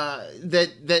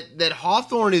that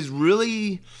Hawthorn is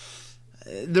really...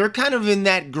 They're kind of in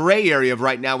that gray area of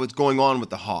right now what's going on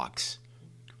with the Hawks.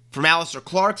 From Alistair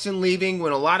Clarkson leaving,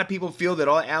 when a lot of people feel that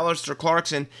Alistair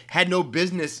Clarkson had no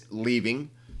business leaving,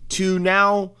 to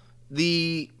now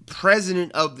the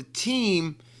president of the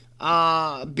team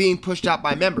being pushed out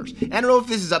by members. I don't know if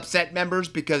this has upset members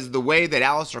because of the way that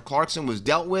Alistair Clarkson was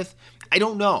dealt with. I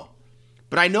don't know.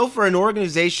 But I know for an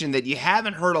organization that you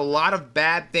haven't heard a lot of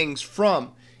bad things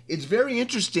from, it's very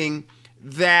interesting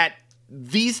that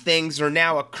these things are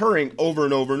now occurring over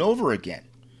and over and over again.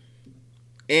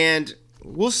 And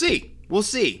we'll see. We'll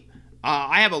see.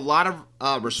 I have a lot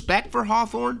of respect for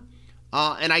Hawthorne,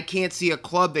 and I can't see a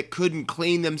club that couldn't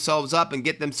clean themselves up and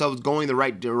get themselves going the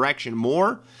right direction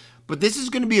more. But this is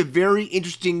going to be a very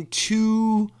interesting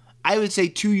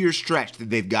 2-year stretch that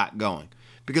they've got going.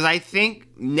 Because I think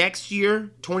next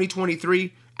year,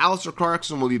 2023, Alistair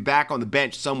Clarkson will be back on the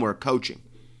bench somewhere coaching.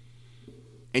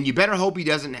 And you better hope he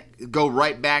doesn't go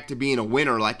right back to being a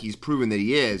winner like he's proven that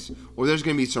he is, or there's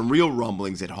going to be some real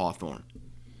rumblings at Hawthorne.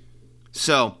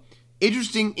 So,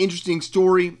 interesting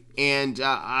story, and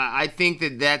I think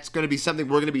that that's going to be something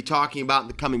we're going to be talking about in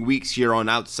the coming weeks here on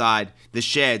Outside the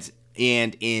Sheds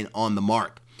and in On the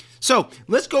Mark. So,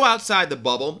 let's go outside the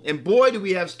bubble, and boy, do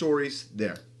we have stories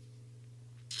there.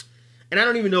 And I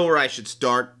don't even know where I should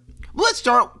start. Well, let's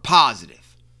start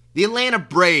positive. The Atlanta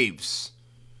Braves.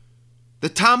 The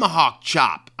tomahawk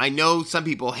chop. I know some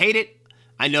people hate it.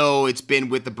 I know it's been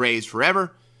with the Braves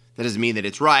forever. That doesn't mean that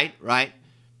it's right?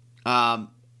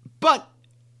 But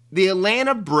the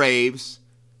Atlanta Braves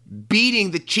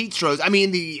beating the Houston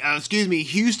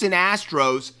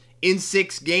Astros in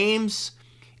 6 games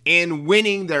and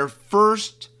winning their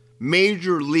first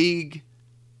major league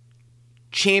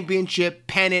championship,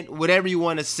 pennant, whatever you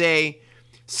want to say,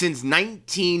 since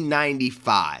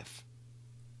 1995.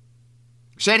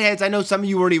 Shedheads, I know some of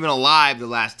you weren't even alive the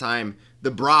last time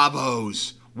the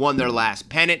Bravos won their last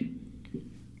pennant,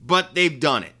 but they've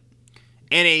done it.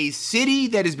 And a city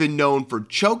that has been known for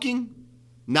choking,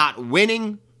 not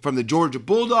winning, from the Georgia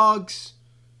Bulldogs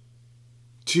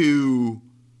to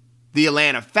the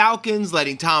Atlanta Falcons,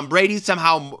 letting Tom Brady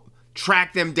somehow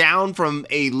track them down from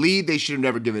a lead they should have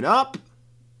never given up,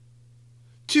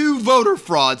 to voter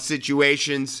fraud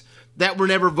situations that were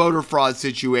never voter fraud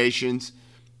situations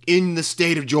in the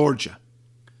state of Georgia.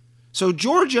 So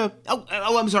Georgia,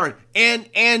 I'm sorry, and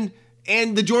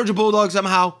the Georgia Bulldogs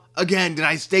somehow, again, did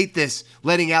I state this,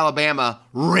 letting Alabama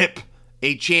rip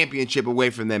a championship away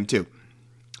from them too.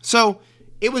 So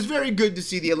it was very good to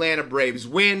see the Atlanta Braves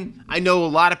win. I know a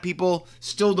lot of people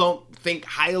still don't think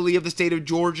highly of the state of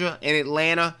Georgia and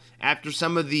Atlanta after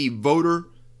some of the voter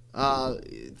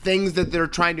things that they're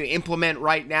trying to implement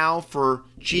right now for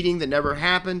cheating that never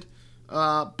happened.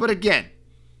 But again,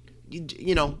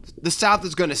 you know, the South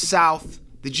is going to South.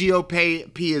 The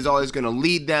GOP is always going to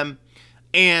lead them.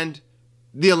 And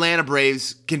the Atlanta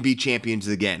Braves can be champions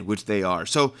again, which they are.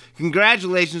 So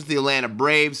congratulations to the Atlanta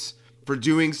Braves for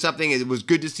doing something. It was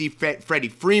good to see Freddie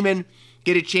Freeman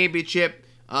get a championship,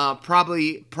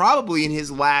 probably in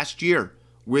his last year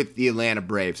with the Atlanta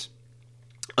Braves.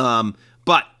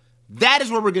 But that is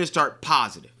where we're going to start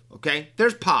positive, okay?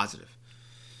 There's positive.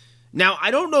 Now,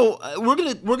 I don't know,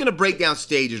 we're gonna break down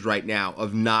stages right now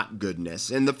of not goodness.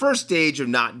 And the first stage of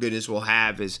not goodness we'll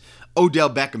have is Odell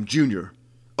Beckham Jr.,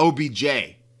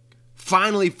 OBJ,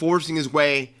 finally forcing his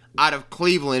way out of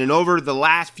Cleveland. And over the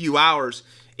last few hours,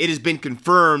 it has been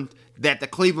confirmed that the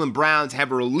Cleveland Browns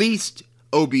have released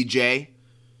OBJ.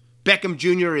 Beckham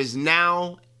Jr. is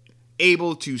now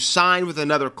able to sign with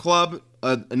another club,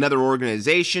 another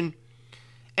organization.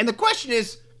 And the question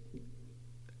is,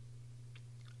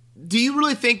 do you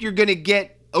really think you're going to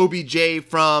get OBJ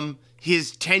from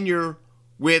his tenure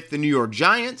with the New York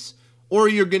Giants, or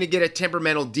you're going to get a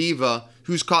temperamental diva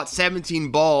who's caught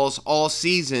 17 balls all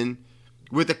season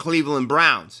with the Cleveland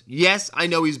Browns? Yes, I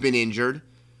know he's been injured,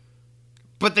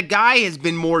 but the guy has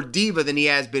been more diva than he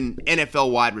has been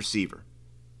NFL wide receiver.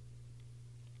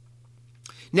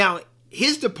 Now,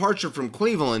 his departure from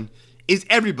Cleveland is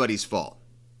everybody's fault.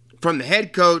 From the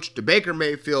head coach to Baker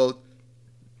Mayfield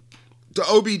to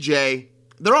OBJ,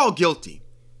 they're all guilty.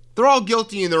 They're all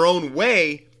guilty in their own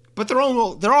way, but they're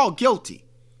all guilty.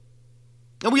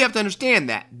 And we have to understand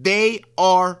that. They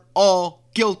are all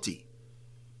guilty.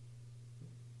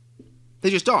 They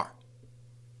just are.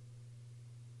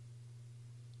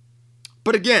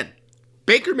 But again,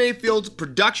 Baker Mayfield's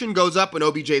production goes up when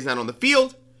OBJ's not on the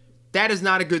field. That is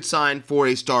not a good sign for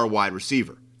a star wide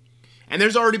receiver. And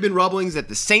there's already been rumblings that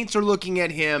the Saints are looking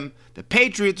at him, the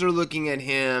Patriots are looking at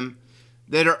him,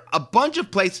 that are a bunch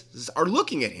of places are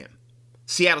looking at him.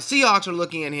 Seattle Seahawks are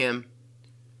looking at him.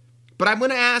 But I'm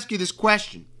going to ask you this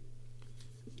question.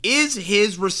 Is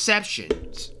his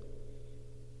receptions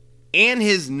and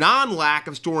his non-lack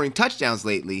of scoring touchdowns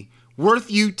lately worth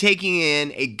you taking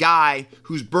in a guy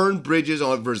who's burned bridges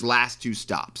over his last 2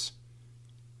 stops?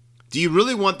 Do you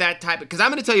really want that type of... Because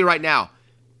I'm going to tell you right now,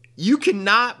 you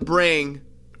cannot bring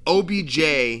OBJ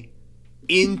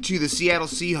into the Seattle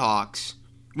Seahawks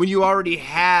when you already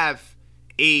have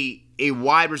a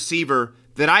wide receiver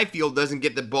that I feel doesn't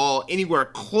get the ball anywhere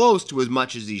close to as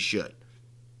much as he should.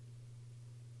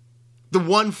 The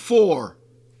 1-4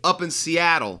 up in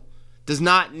Seattle does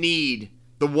not need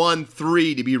the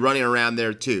 1-3 to be running around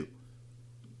there too.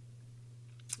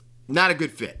 Not a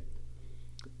good fit.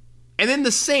 And then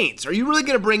the Saints. Are you really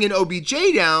going to bring in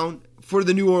OBJ down for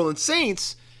the New Orleans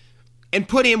Saints and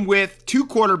put him with two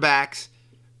quarterbacks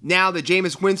now that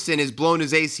Jameis Winston has blown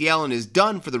his ACL and is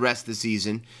done for the rest of the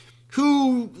season,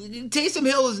 who Taysom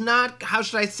Hill is not, how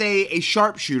should I say, a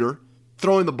sharpshooter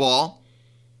throwing the ball.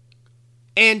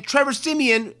 And Trevor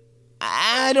Siemian,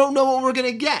 I don't know what we're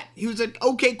going to get. He was an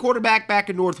okay quarterback back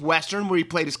in Northwestern where he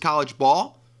played his college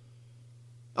ball.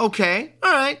 Okay,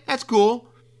 all right, that's cool.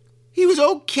 He was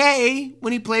okay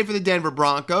when he played for the Denver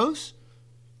Broncos.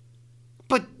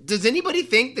 But does anybody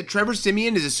think that Trevor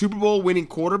Siemian is a Super Bowl winning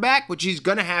quarterback, which he's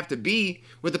going to have to be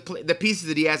with the pieces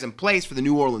that he has in place for the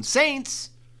New Orleans Saints?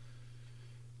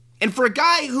 And for a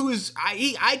guy who is,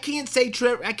 I can't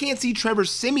see Trevor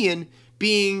Siemian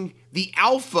being the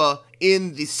alpha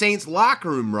in the Saints locker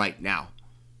room right now.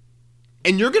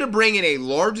 And you're going to bring in a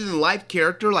larger-than-life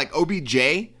character like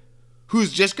OBJ,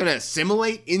 who's just going to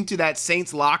assimilate into that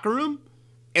Saints locker room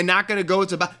and not going to go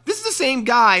into about. This is the same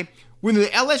guy when the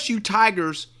LSU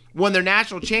Tigers won their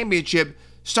national championship,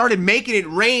 started making it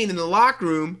rain in the locker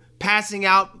room, passing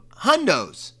out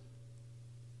hundos.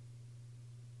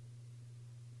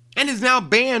 And is now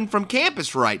banned from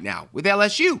campus right now with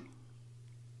LSU.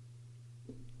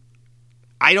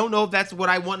 I don't know if that's what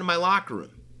I want in my locker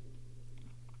room.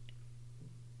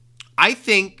 I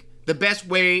think the best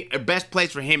way or best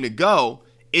place for him to go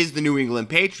is the New England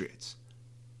Patriots.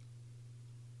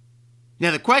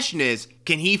 Now the question is,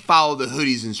 can he follow the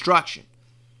hoodie's instruction?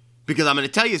 Because I'm going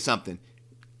to tell you something.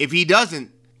 If he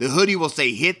doesn't, the hoodie will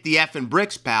say, hit the effing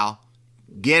bricks, pal.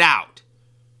 Get out.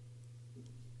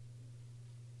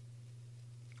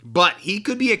 But he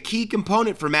could be a key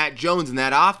component for Matt Jones in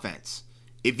that offense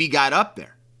if he got up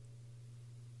there.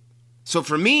 So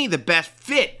for me, the best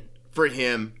fit for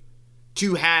him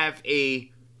to have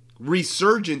a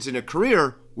resurgence in a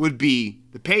career would be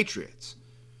the Patriots.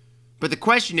 But the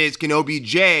question is, can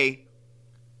OBJ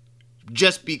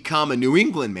just become a New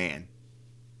England man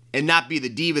and not be the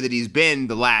diva that he's been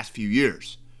the last few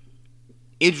years?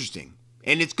 Interesting.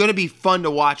 And it's going to be fun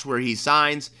to watch where he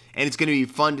signs, and it's going to be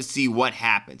fun to see what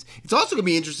happens. It's also going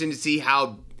to be interesting to see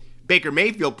how Baker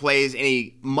Mayfield plays in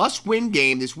a must-win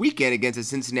game this weekend against the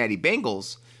Cincinnati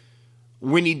Bengals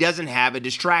when he doesn't have a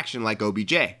distraction like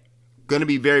OBJ. Going to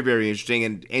be very, very interesting.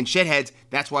 And Shedheads,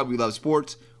 that's why we love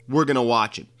sports. We're going to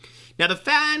watch it. Now, the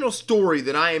final story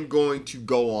that I am going to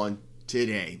go on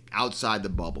today, outside the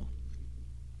bubble.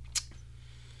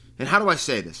 And how do I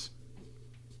say this?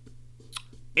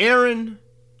 Aaron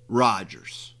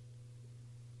Rodgers.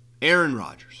 Aaron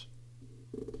Rodgers.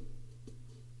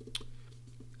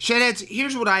 Shedheads,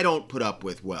 here's what I don't put up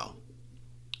with well.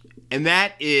 And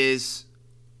that is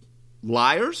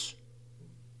liars.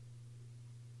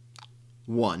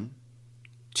 1.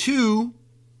 2,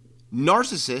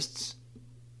 narcissists.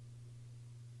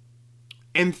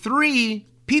 And 3,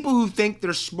 people who think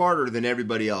they're smarter than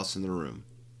everybody else in the room.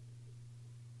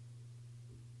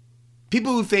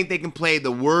 People who think they can play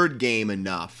the word game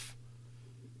enough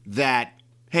that,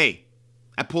 hey,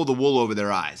 I pulled the wool over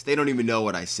their eyes. They don't even know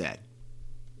what I said.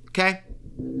 Okay?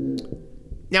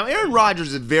 Now, Aaron Rodgers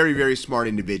is a very, very smart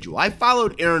individual. I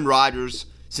followed Aaron Rodgers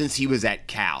since he was at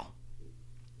Cal.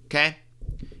 Okay?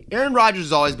 Aaron Rodgers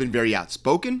has always been very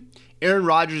outspoken. Aaron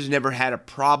Rodgers never had a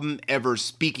problem ever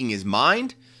speaking his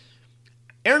mind.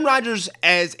 Aaron Rodgers,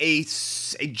 as a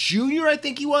junior, I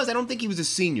think he was. I don't think he was a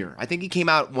senior. I think he came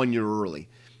out 1 year early.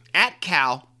 At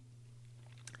Cal,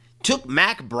 took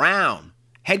Mac Brown,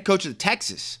 head coach of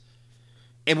Texas,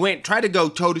 and tried to go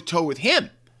toe-to-toe with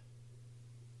him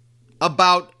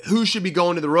about who should be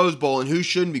going to the Rose Bowl and who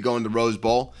shouldn't be going to the Rose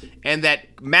Bowl, and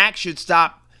that Mac should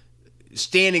stop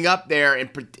standing up there and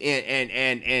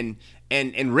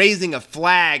raising a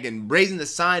flag and raising the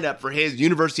sign up for his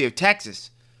University of Texas.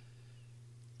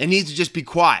 And needs to just be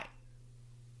quiet.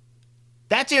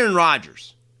 That's Aaron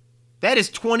Rodgers. That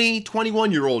is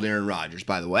 21-year-old Aaron Rodgers,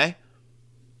 by the way.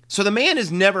 So the man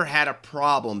has never had a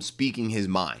problem speaking his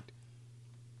mind.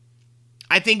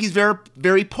 I think he's very,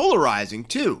 very polarizing,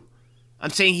 too. I'm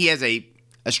saying he has a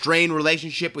strained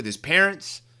relationship with his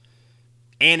parents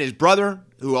and his brother,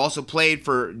 who also played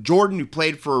for Jordan, who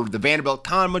played for the Vanderbilt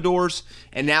Commodores,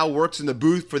 and now works in the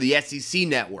booth for the SEC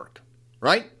network,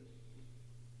 right?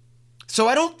 So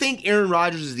I don't think Aaron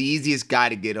Rodgers is the easiest guy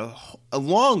to get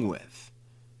along with,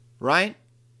 right?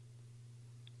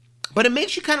 But it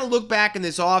makes you kind of look back in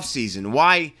this offseason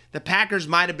why the Packers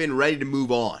might have been ready to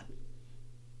move on.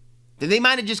 That they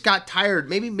might have just got tired.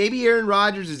 Maybe Aaron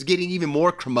Rodgers is getting even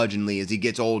more curmudgeonly as he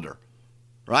gets older,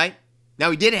 right?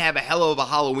 Now, he did have a hell of a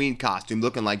Halloween costume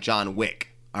looking like John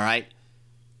Wick. All right?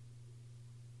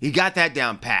 He got that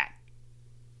down pat.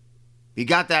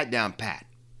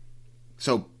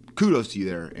 So kudos to you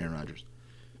there, Aaron Rodgers.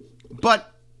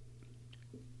 But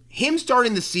him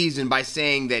starting the season by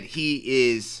saying that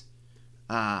he is,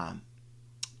 how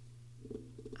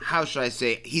should I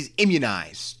say, he's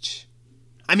immunized.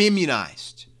 I'm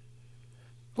immunized.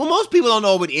 Well, most people don't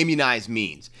know what immunized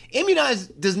means.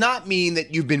 Immunized does not mean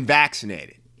that you've been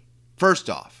vaccinated, first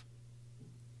off.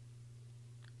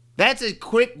 That's a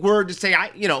quick word to say,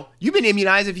 you've been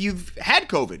immunized if you've had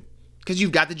COVID because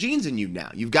you've got the genes in you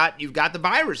now. You've got the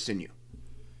virus in you.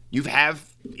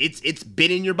 It's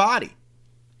been in your body,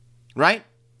 right?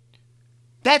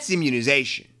 That's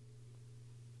immunization.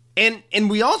 And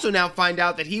we also now find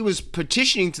out that he was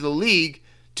petitioning to the league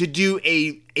to do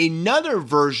another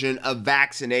version of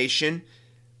vaccination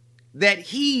that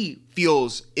he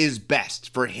feels is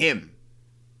best for him.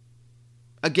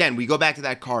 Again, we go back to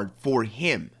that card, for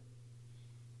him.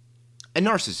 A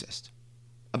narcissist.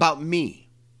 About me.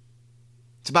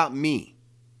 It's about me.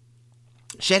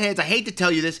 Shedheads, I hate to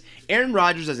tell you this, Aaron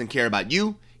Rodgers doesn't care about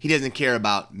you. He doesn't care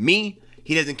about me.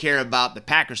 He doesn't care about the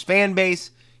Packers fan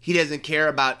base. He doesn't care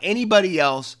about anybody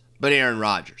else but Aaron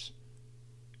Rodgers.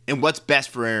 And what's best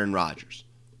for Aaron Rodgers.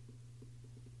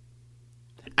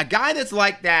 A guy that's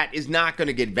like that is not going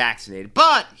to get vaccinated.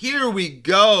 But here we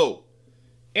go.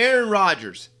 Aaron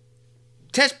Rodgers,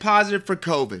 test positive for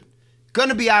COVID. Going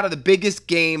to be out of the biggest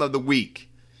game of the week.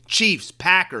 Chiefs,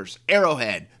 Packers,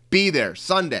 Arrowhead. Be there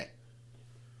Sunday.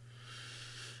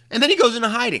 And then he goes into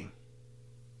hiding.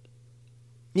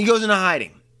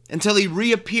 Until he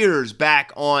reappears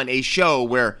back on a show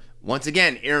where, once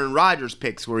again, Aaron Rodgers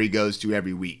picks where he goes to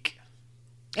every week.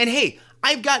 And hey,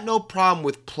 I've got no problem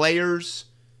with players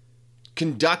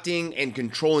conducting and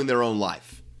controlling their own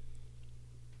life.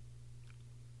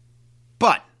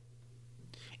 But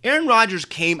Aaron Rodgers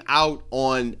came out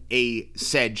on a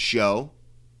said show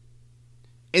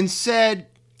and said,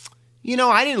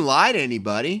 I didn't lie to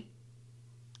anybody.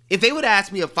 If they would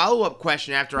ask me a follow-up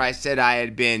question after I said I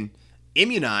had been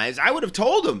immunized, I would have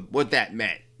told them what that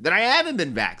meant, that I haven't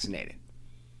been vaccinated.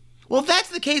 Well, if that's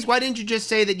the case, why didn't you just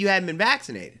say that you hadn't been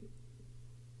vaccinated?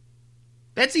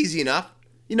 That's easy enough.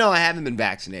 I haven't been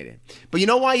vaccinated. But you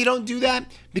know why you don't do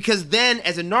that? Because then,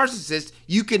 as a narcissist,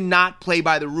 you cannot play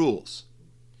by the rules.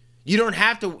 You're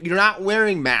not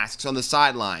wearing masks on the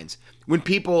sidelines when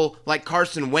people like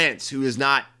Carson Wentz, who is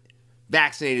not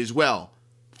vaccinated as well,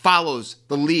 follows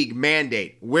the league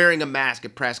mandate, wearing a mask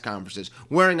at press conferences,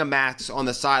 wearing a mask on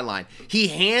the sideline. He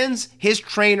hands his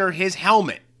trainer his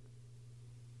helmet,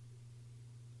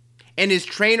 and his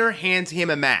trainer hands him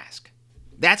a mask.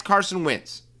 That's Carson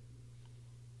Wentz.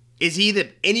 Is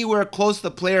he anywhere close to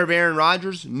the player of Aaron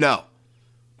Rodgers? No.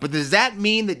 But does that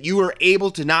mean that you are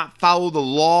able to not follow the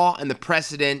law and the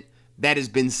precedent that has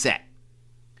been set?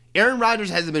 Aaron Rodgers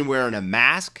hasn't been wearing a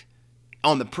mask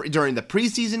during the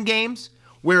preseason games,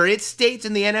 where it states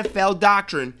in the NFL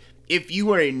doctrine, if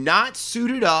you are not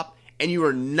suited up and you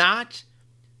are not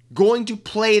going to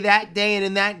play that day and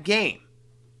in that game,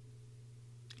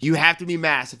 you have to be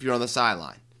masked if you're on the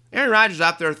sideline. Aaron Rodgers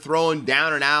out there throwing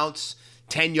down and outs,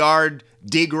 10-yard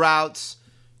dig routes,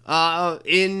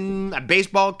 in a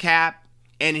baseball cap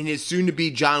and in his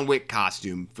soon-to-be John Wick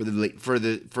costume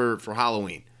for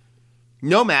Halloween.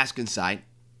 No mask in sight.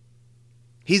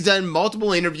 He's done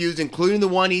multiple interviews, including the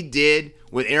one he did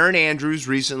with Aaron Andrews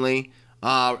recently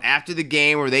after the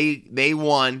game where they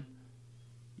won.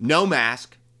 No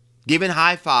mask, giving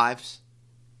high fives,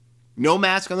 no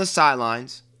mask on the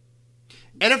sidelines.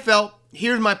 NFL,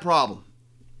 here's my problem.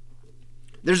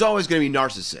 There's always going to be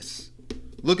narcissists.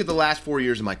 Look at the last 4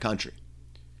 years of my country.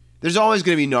 There's always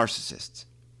going to be narcissists.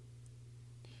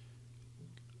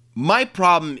 My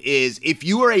problem is, if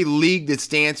you are a league that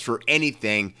stands for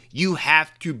anything, you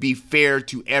have to be fair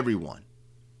to everyone.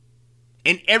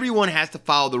 And everyone has to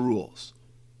follow the rules.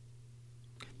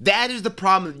 That is the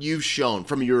problem that you've shown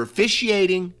from your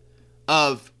officiating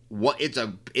of what it's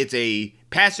a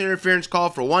pass interference call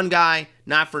for one guy,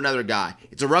 not for another guy.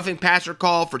 It's a roughing passer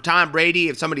call for Tom Brady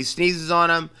if somebody sneezes on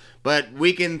him, but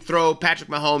we can throw Patrick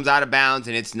Mahomes out of bounds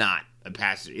and it's not a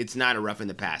passer. It's not a roughing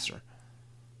the passer.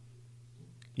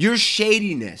 Your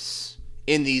shadiness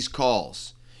in these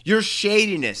calls, your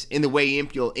shadiness in the way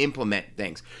you implement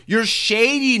things, your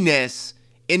shadiness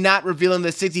in not revealing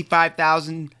the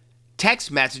 65,000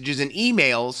 text messages and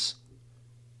emails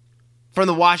from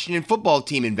the Washington football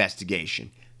team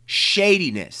investigation.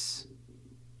 Shadiness.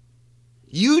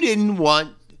 You didn't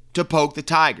want to poke the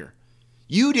tiger.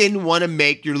 You didn't want to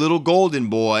make your little golden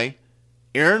boy,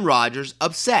 Aaron Rodgers,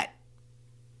 upset.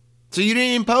 So you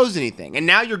didn't impose anything. And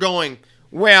now you're going,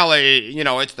 well,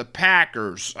 it's the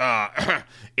Packers.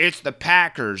 It's the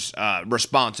Packers'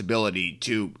 responsibility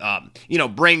to,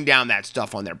 bring down that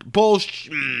stuff on there.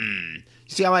 Bullshit. You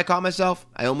see how I caught myself?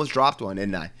 I almost dropped one,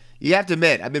 didn't I? You have to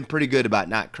admit, I've been pretty good about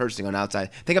not cursing on outside.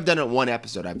 I think I've done it in one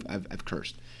episode. I've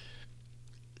cursed.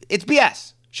 It's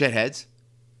BS, shitheads.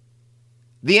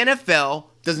 The NFL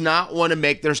does not want to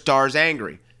make their stars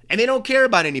angry, and they don't care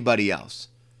about anybody else.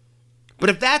 But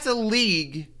if that's a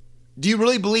league, do you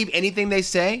really believe anything they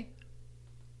say?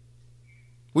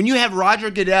 When you have Roger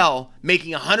Goodell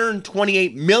making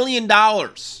 $128 million,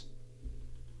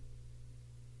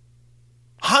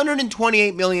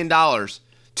 $128 million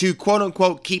to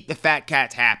quote-unquote keep the fat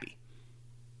cats happy.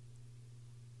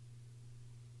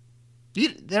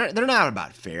 They're not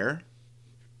about fair.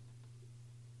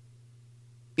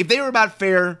 If they were about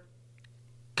fair,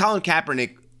 Colin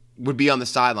Kaepernick would be on the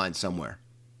sideline somewhere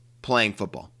playing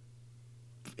football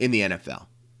in the NFL.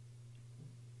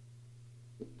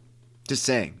 Just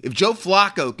saying. If Joe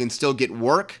Flacco can still get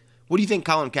work, what do you think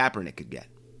Colin Kaepernick could get?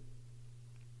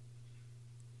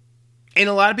 And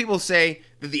a lot of people say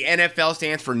that the NFL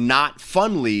stands for not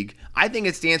fun league. I think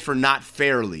it stands for not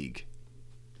fair league.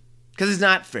 Because it's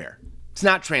not fair. It's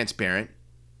not transparent.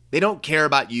 They don't care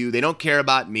about you. They don't care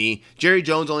about me. Jerry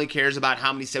Jones only cares about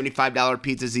how many $75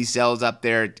 pizzas he sells up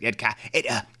there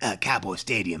at Cowboy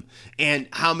Stadium and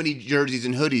how many jerseys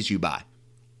and hoodies you buy.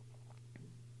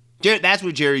 That's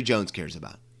what Jerry Jones cares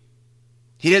about.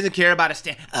 He doesn't care about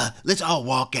let's all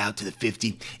walk out to the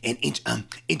 50 and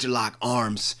interlock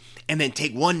arms and then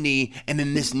take one knee and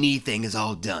then this knee thing is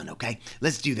all done, okay?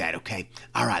 Let's do that, okay?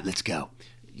 All right, let's go.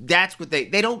 That's what they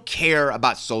don't care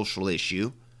about social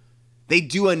issue. They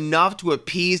do enough to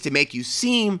appease to make you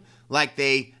seem like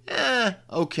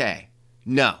okay.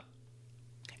 No.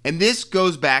 And this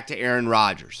goes back to Aaron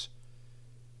Rodgers.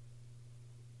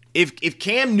 If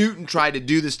Cam Newton tried to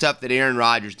do the stuff that Aaron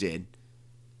Rodgers did,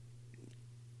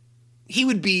 he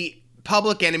would be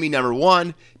public enemy number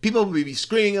one. People would be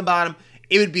screaming about him.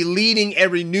 It would be leading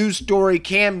every news story.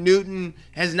 Cam Newton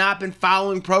has not been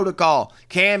following protocol.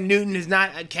 Cam Newton is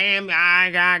not...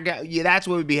 Yeah, that's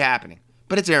what would be happening.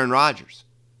 But it's Aaron Rodgers.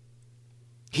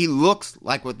 He looks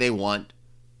like what they want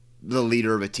the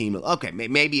leader of a team. Okay,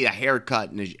 maybe a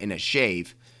haircut and a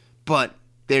shave, but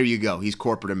there you go. He's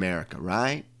corporate America,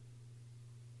 right?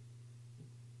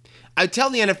 I tell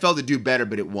the NFL to do better,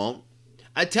 but it won't.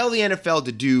 I tell the NFL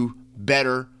to do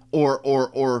better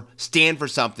or stand for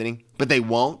something, but they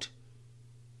won't.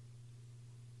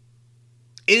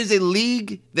 It is a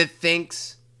league that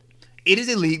thinks it is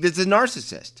a league that's a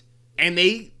narcissist, and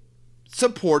they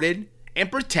supported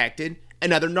and protected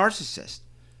another narcissist.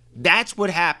 That's what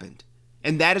happened.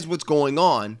 And that is what's going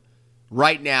on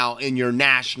right now in your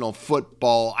national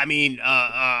football,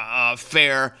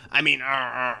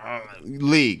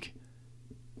 league.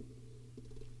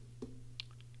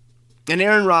 And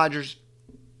Aaron Rodgers,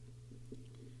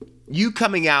 you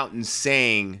coming out and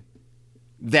saying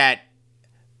that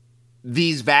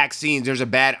these vaccines, there's a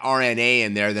bad RNA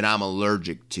in there that I'm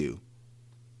allergic to.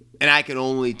 And I can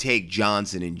only take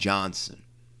Johnson & Johnson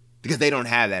because they don't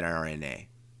have that RNA.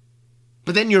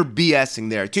 But then you're BSing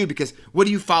there too, because what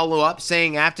do you follow up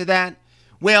saying after that?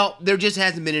 Well, there just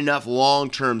hasn't been enough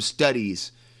long-term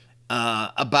studies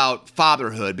about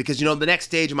fatherhood because, the next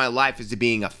stage of my life is to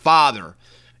being a father.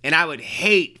 And I would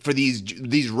hate for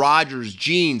these Rodgers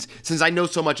genes, since I know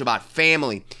so much about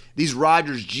family, these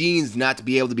Rodgers genes not to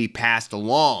be able to be passed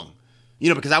along.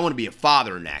 Because I want to be a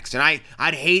father next. And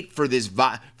I'd hate for this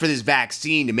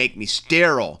vaccine to make me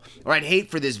sterile. Or I'd hate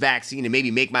for this vaccine to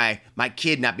maybe make my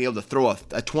kid not be able to throw a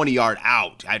 20-yard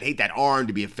out. I'd hate that arm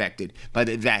to be affected by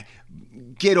that.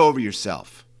 Get over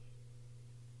yourself.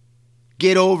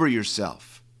 Get over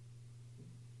yourself.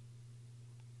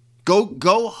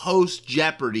 Go host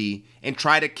Jeopardy and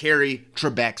try to carry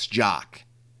Trebek's jock.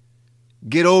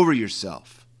 Get over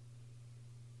yourself.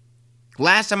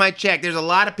 Last time I checked, there's a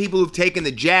lot of people who've taken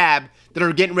the jab that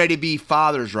are getting ready to be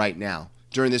fathers right now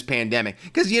during this pandemic.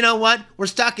 Because you know what? We're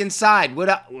stuck inside.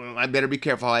 I better be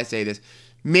careful how I say this.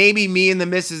 Maybe me and the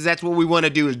missus, that's what we want to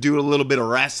do, is do a little bit of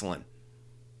wrestling.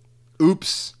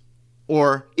 Oops.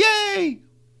 Or, yay,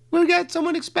 we got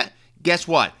someone Guess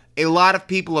what? A lot of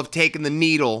people have taken the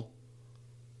needle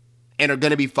and are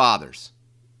going to be fathers.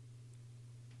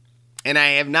 And I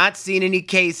have not seen any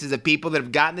cases of people that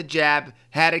have gotten the jab,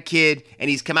 had a kid,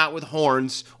 and he's come out with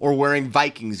horns or wearing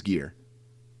Vikings gear.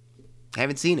 I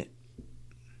haven't seen it.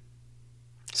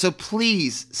 So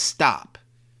please stop.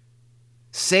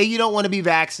 Say you don't want to be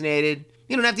vaccinated.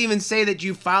 You don't have to even say that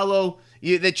you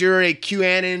that you're a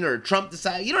QAnon or a Trump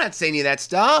decide. You don't have to say any of that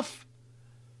stuff.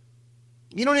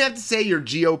 You don't have to say you're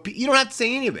GOP. You don't have to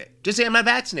say any of it. Just say I'm not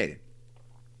vaccinated.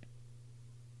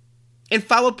 And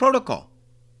follow protocol.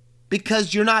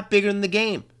 Because you're not bigger than the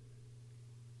game.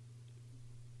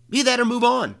 Be that or move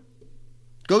on.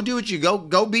 Go do what you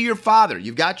go be your father.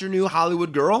 You've got your new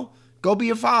Hollywood girl. Go be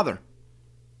your father.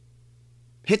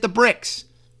 Hit the bricks,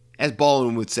 as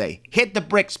Baldwin would say. Hit the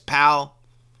bricks, pal.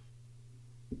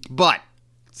 But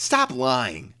stop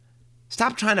lying.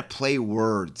 Stop trying to play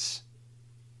words.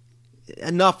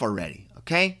 Enough already,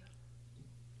 okay?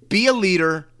 Be a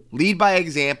leader, lead by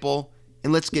example,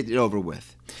 and let's get it over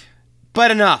with.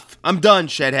 But enough. I'm done,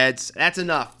 shedheads. That's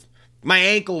enough. My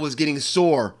ankle was getting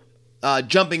sore,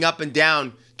 jumping up and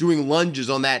down, doing lunges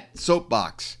on that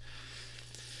soapbox.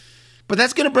 But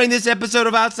that's going to bring this episode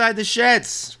of Outside the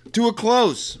Sheds to a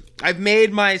close. I've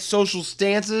made my social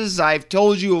stances. I've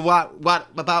told you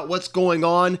about what's going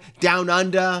on down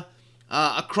under,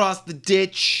 across the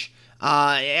ditch,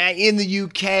 in the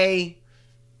UK.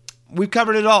 We've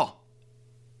covered it all.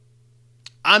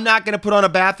 I'm not going to put on a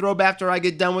bathrobe after I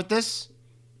get done with this.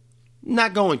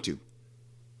 Not going to.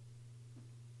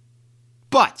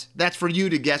 But that's for you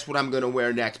to guess what I'm going to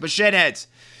wear next. But Shedheads,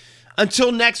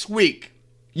 until next week,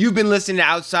 you've been listening to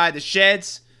Outside the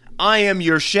Sheds. I am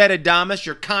your Shedadamus,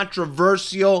 your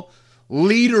controversial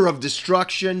leader of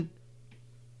destruction.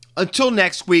 Until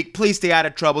next week, please stay out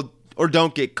of trouble or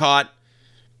don't get caught.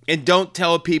 And don't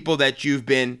tell people that you've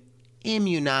been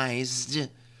immunized.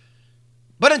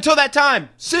 But until that time,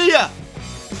 see ya!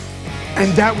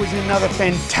 And that was another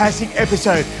fantastic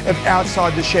episode of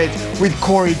Outside the Sheds with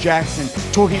Corey Jackson,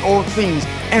 talking all things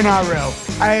NRL,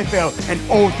 AFL, and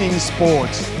all things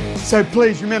sports. So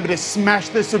please remember to smash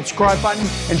the subscribe button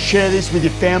and share this with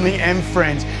your family and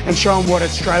friends and show them what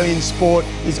Australian sport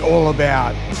is all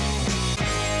about.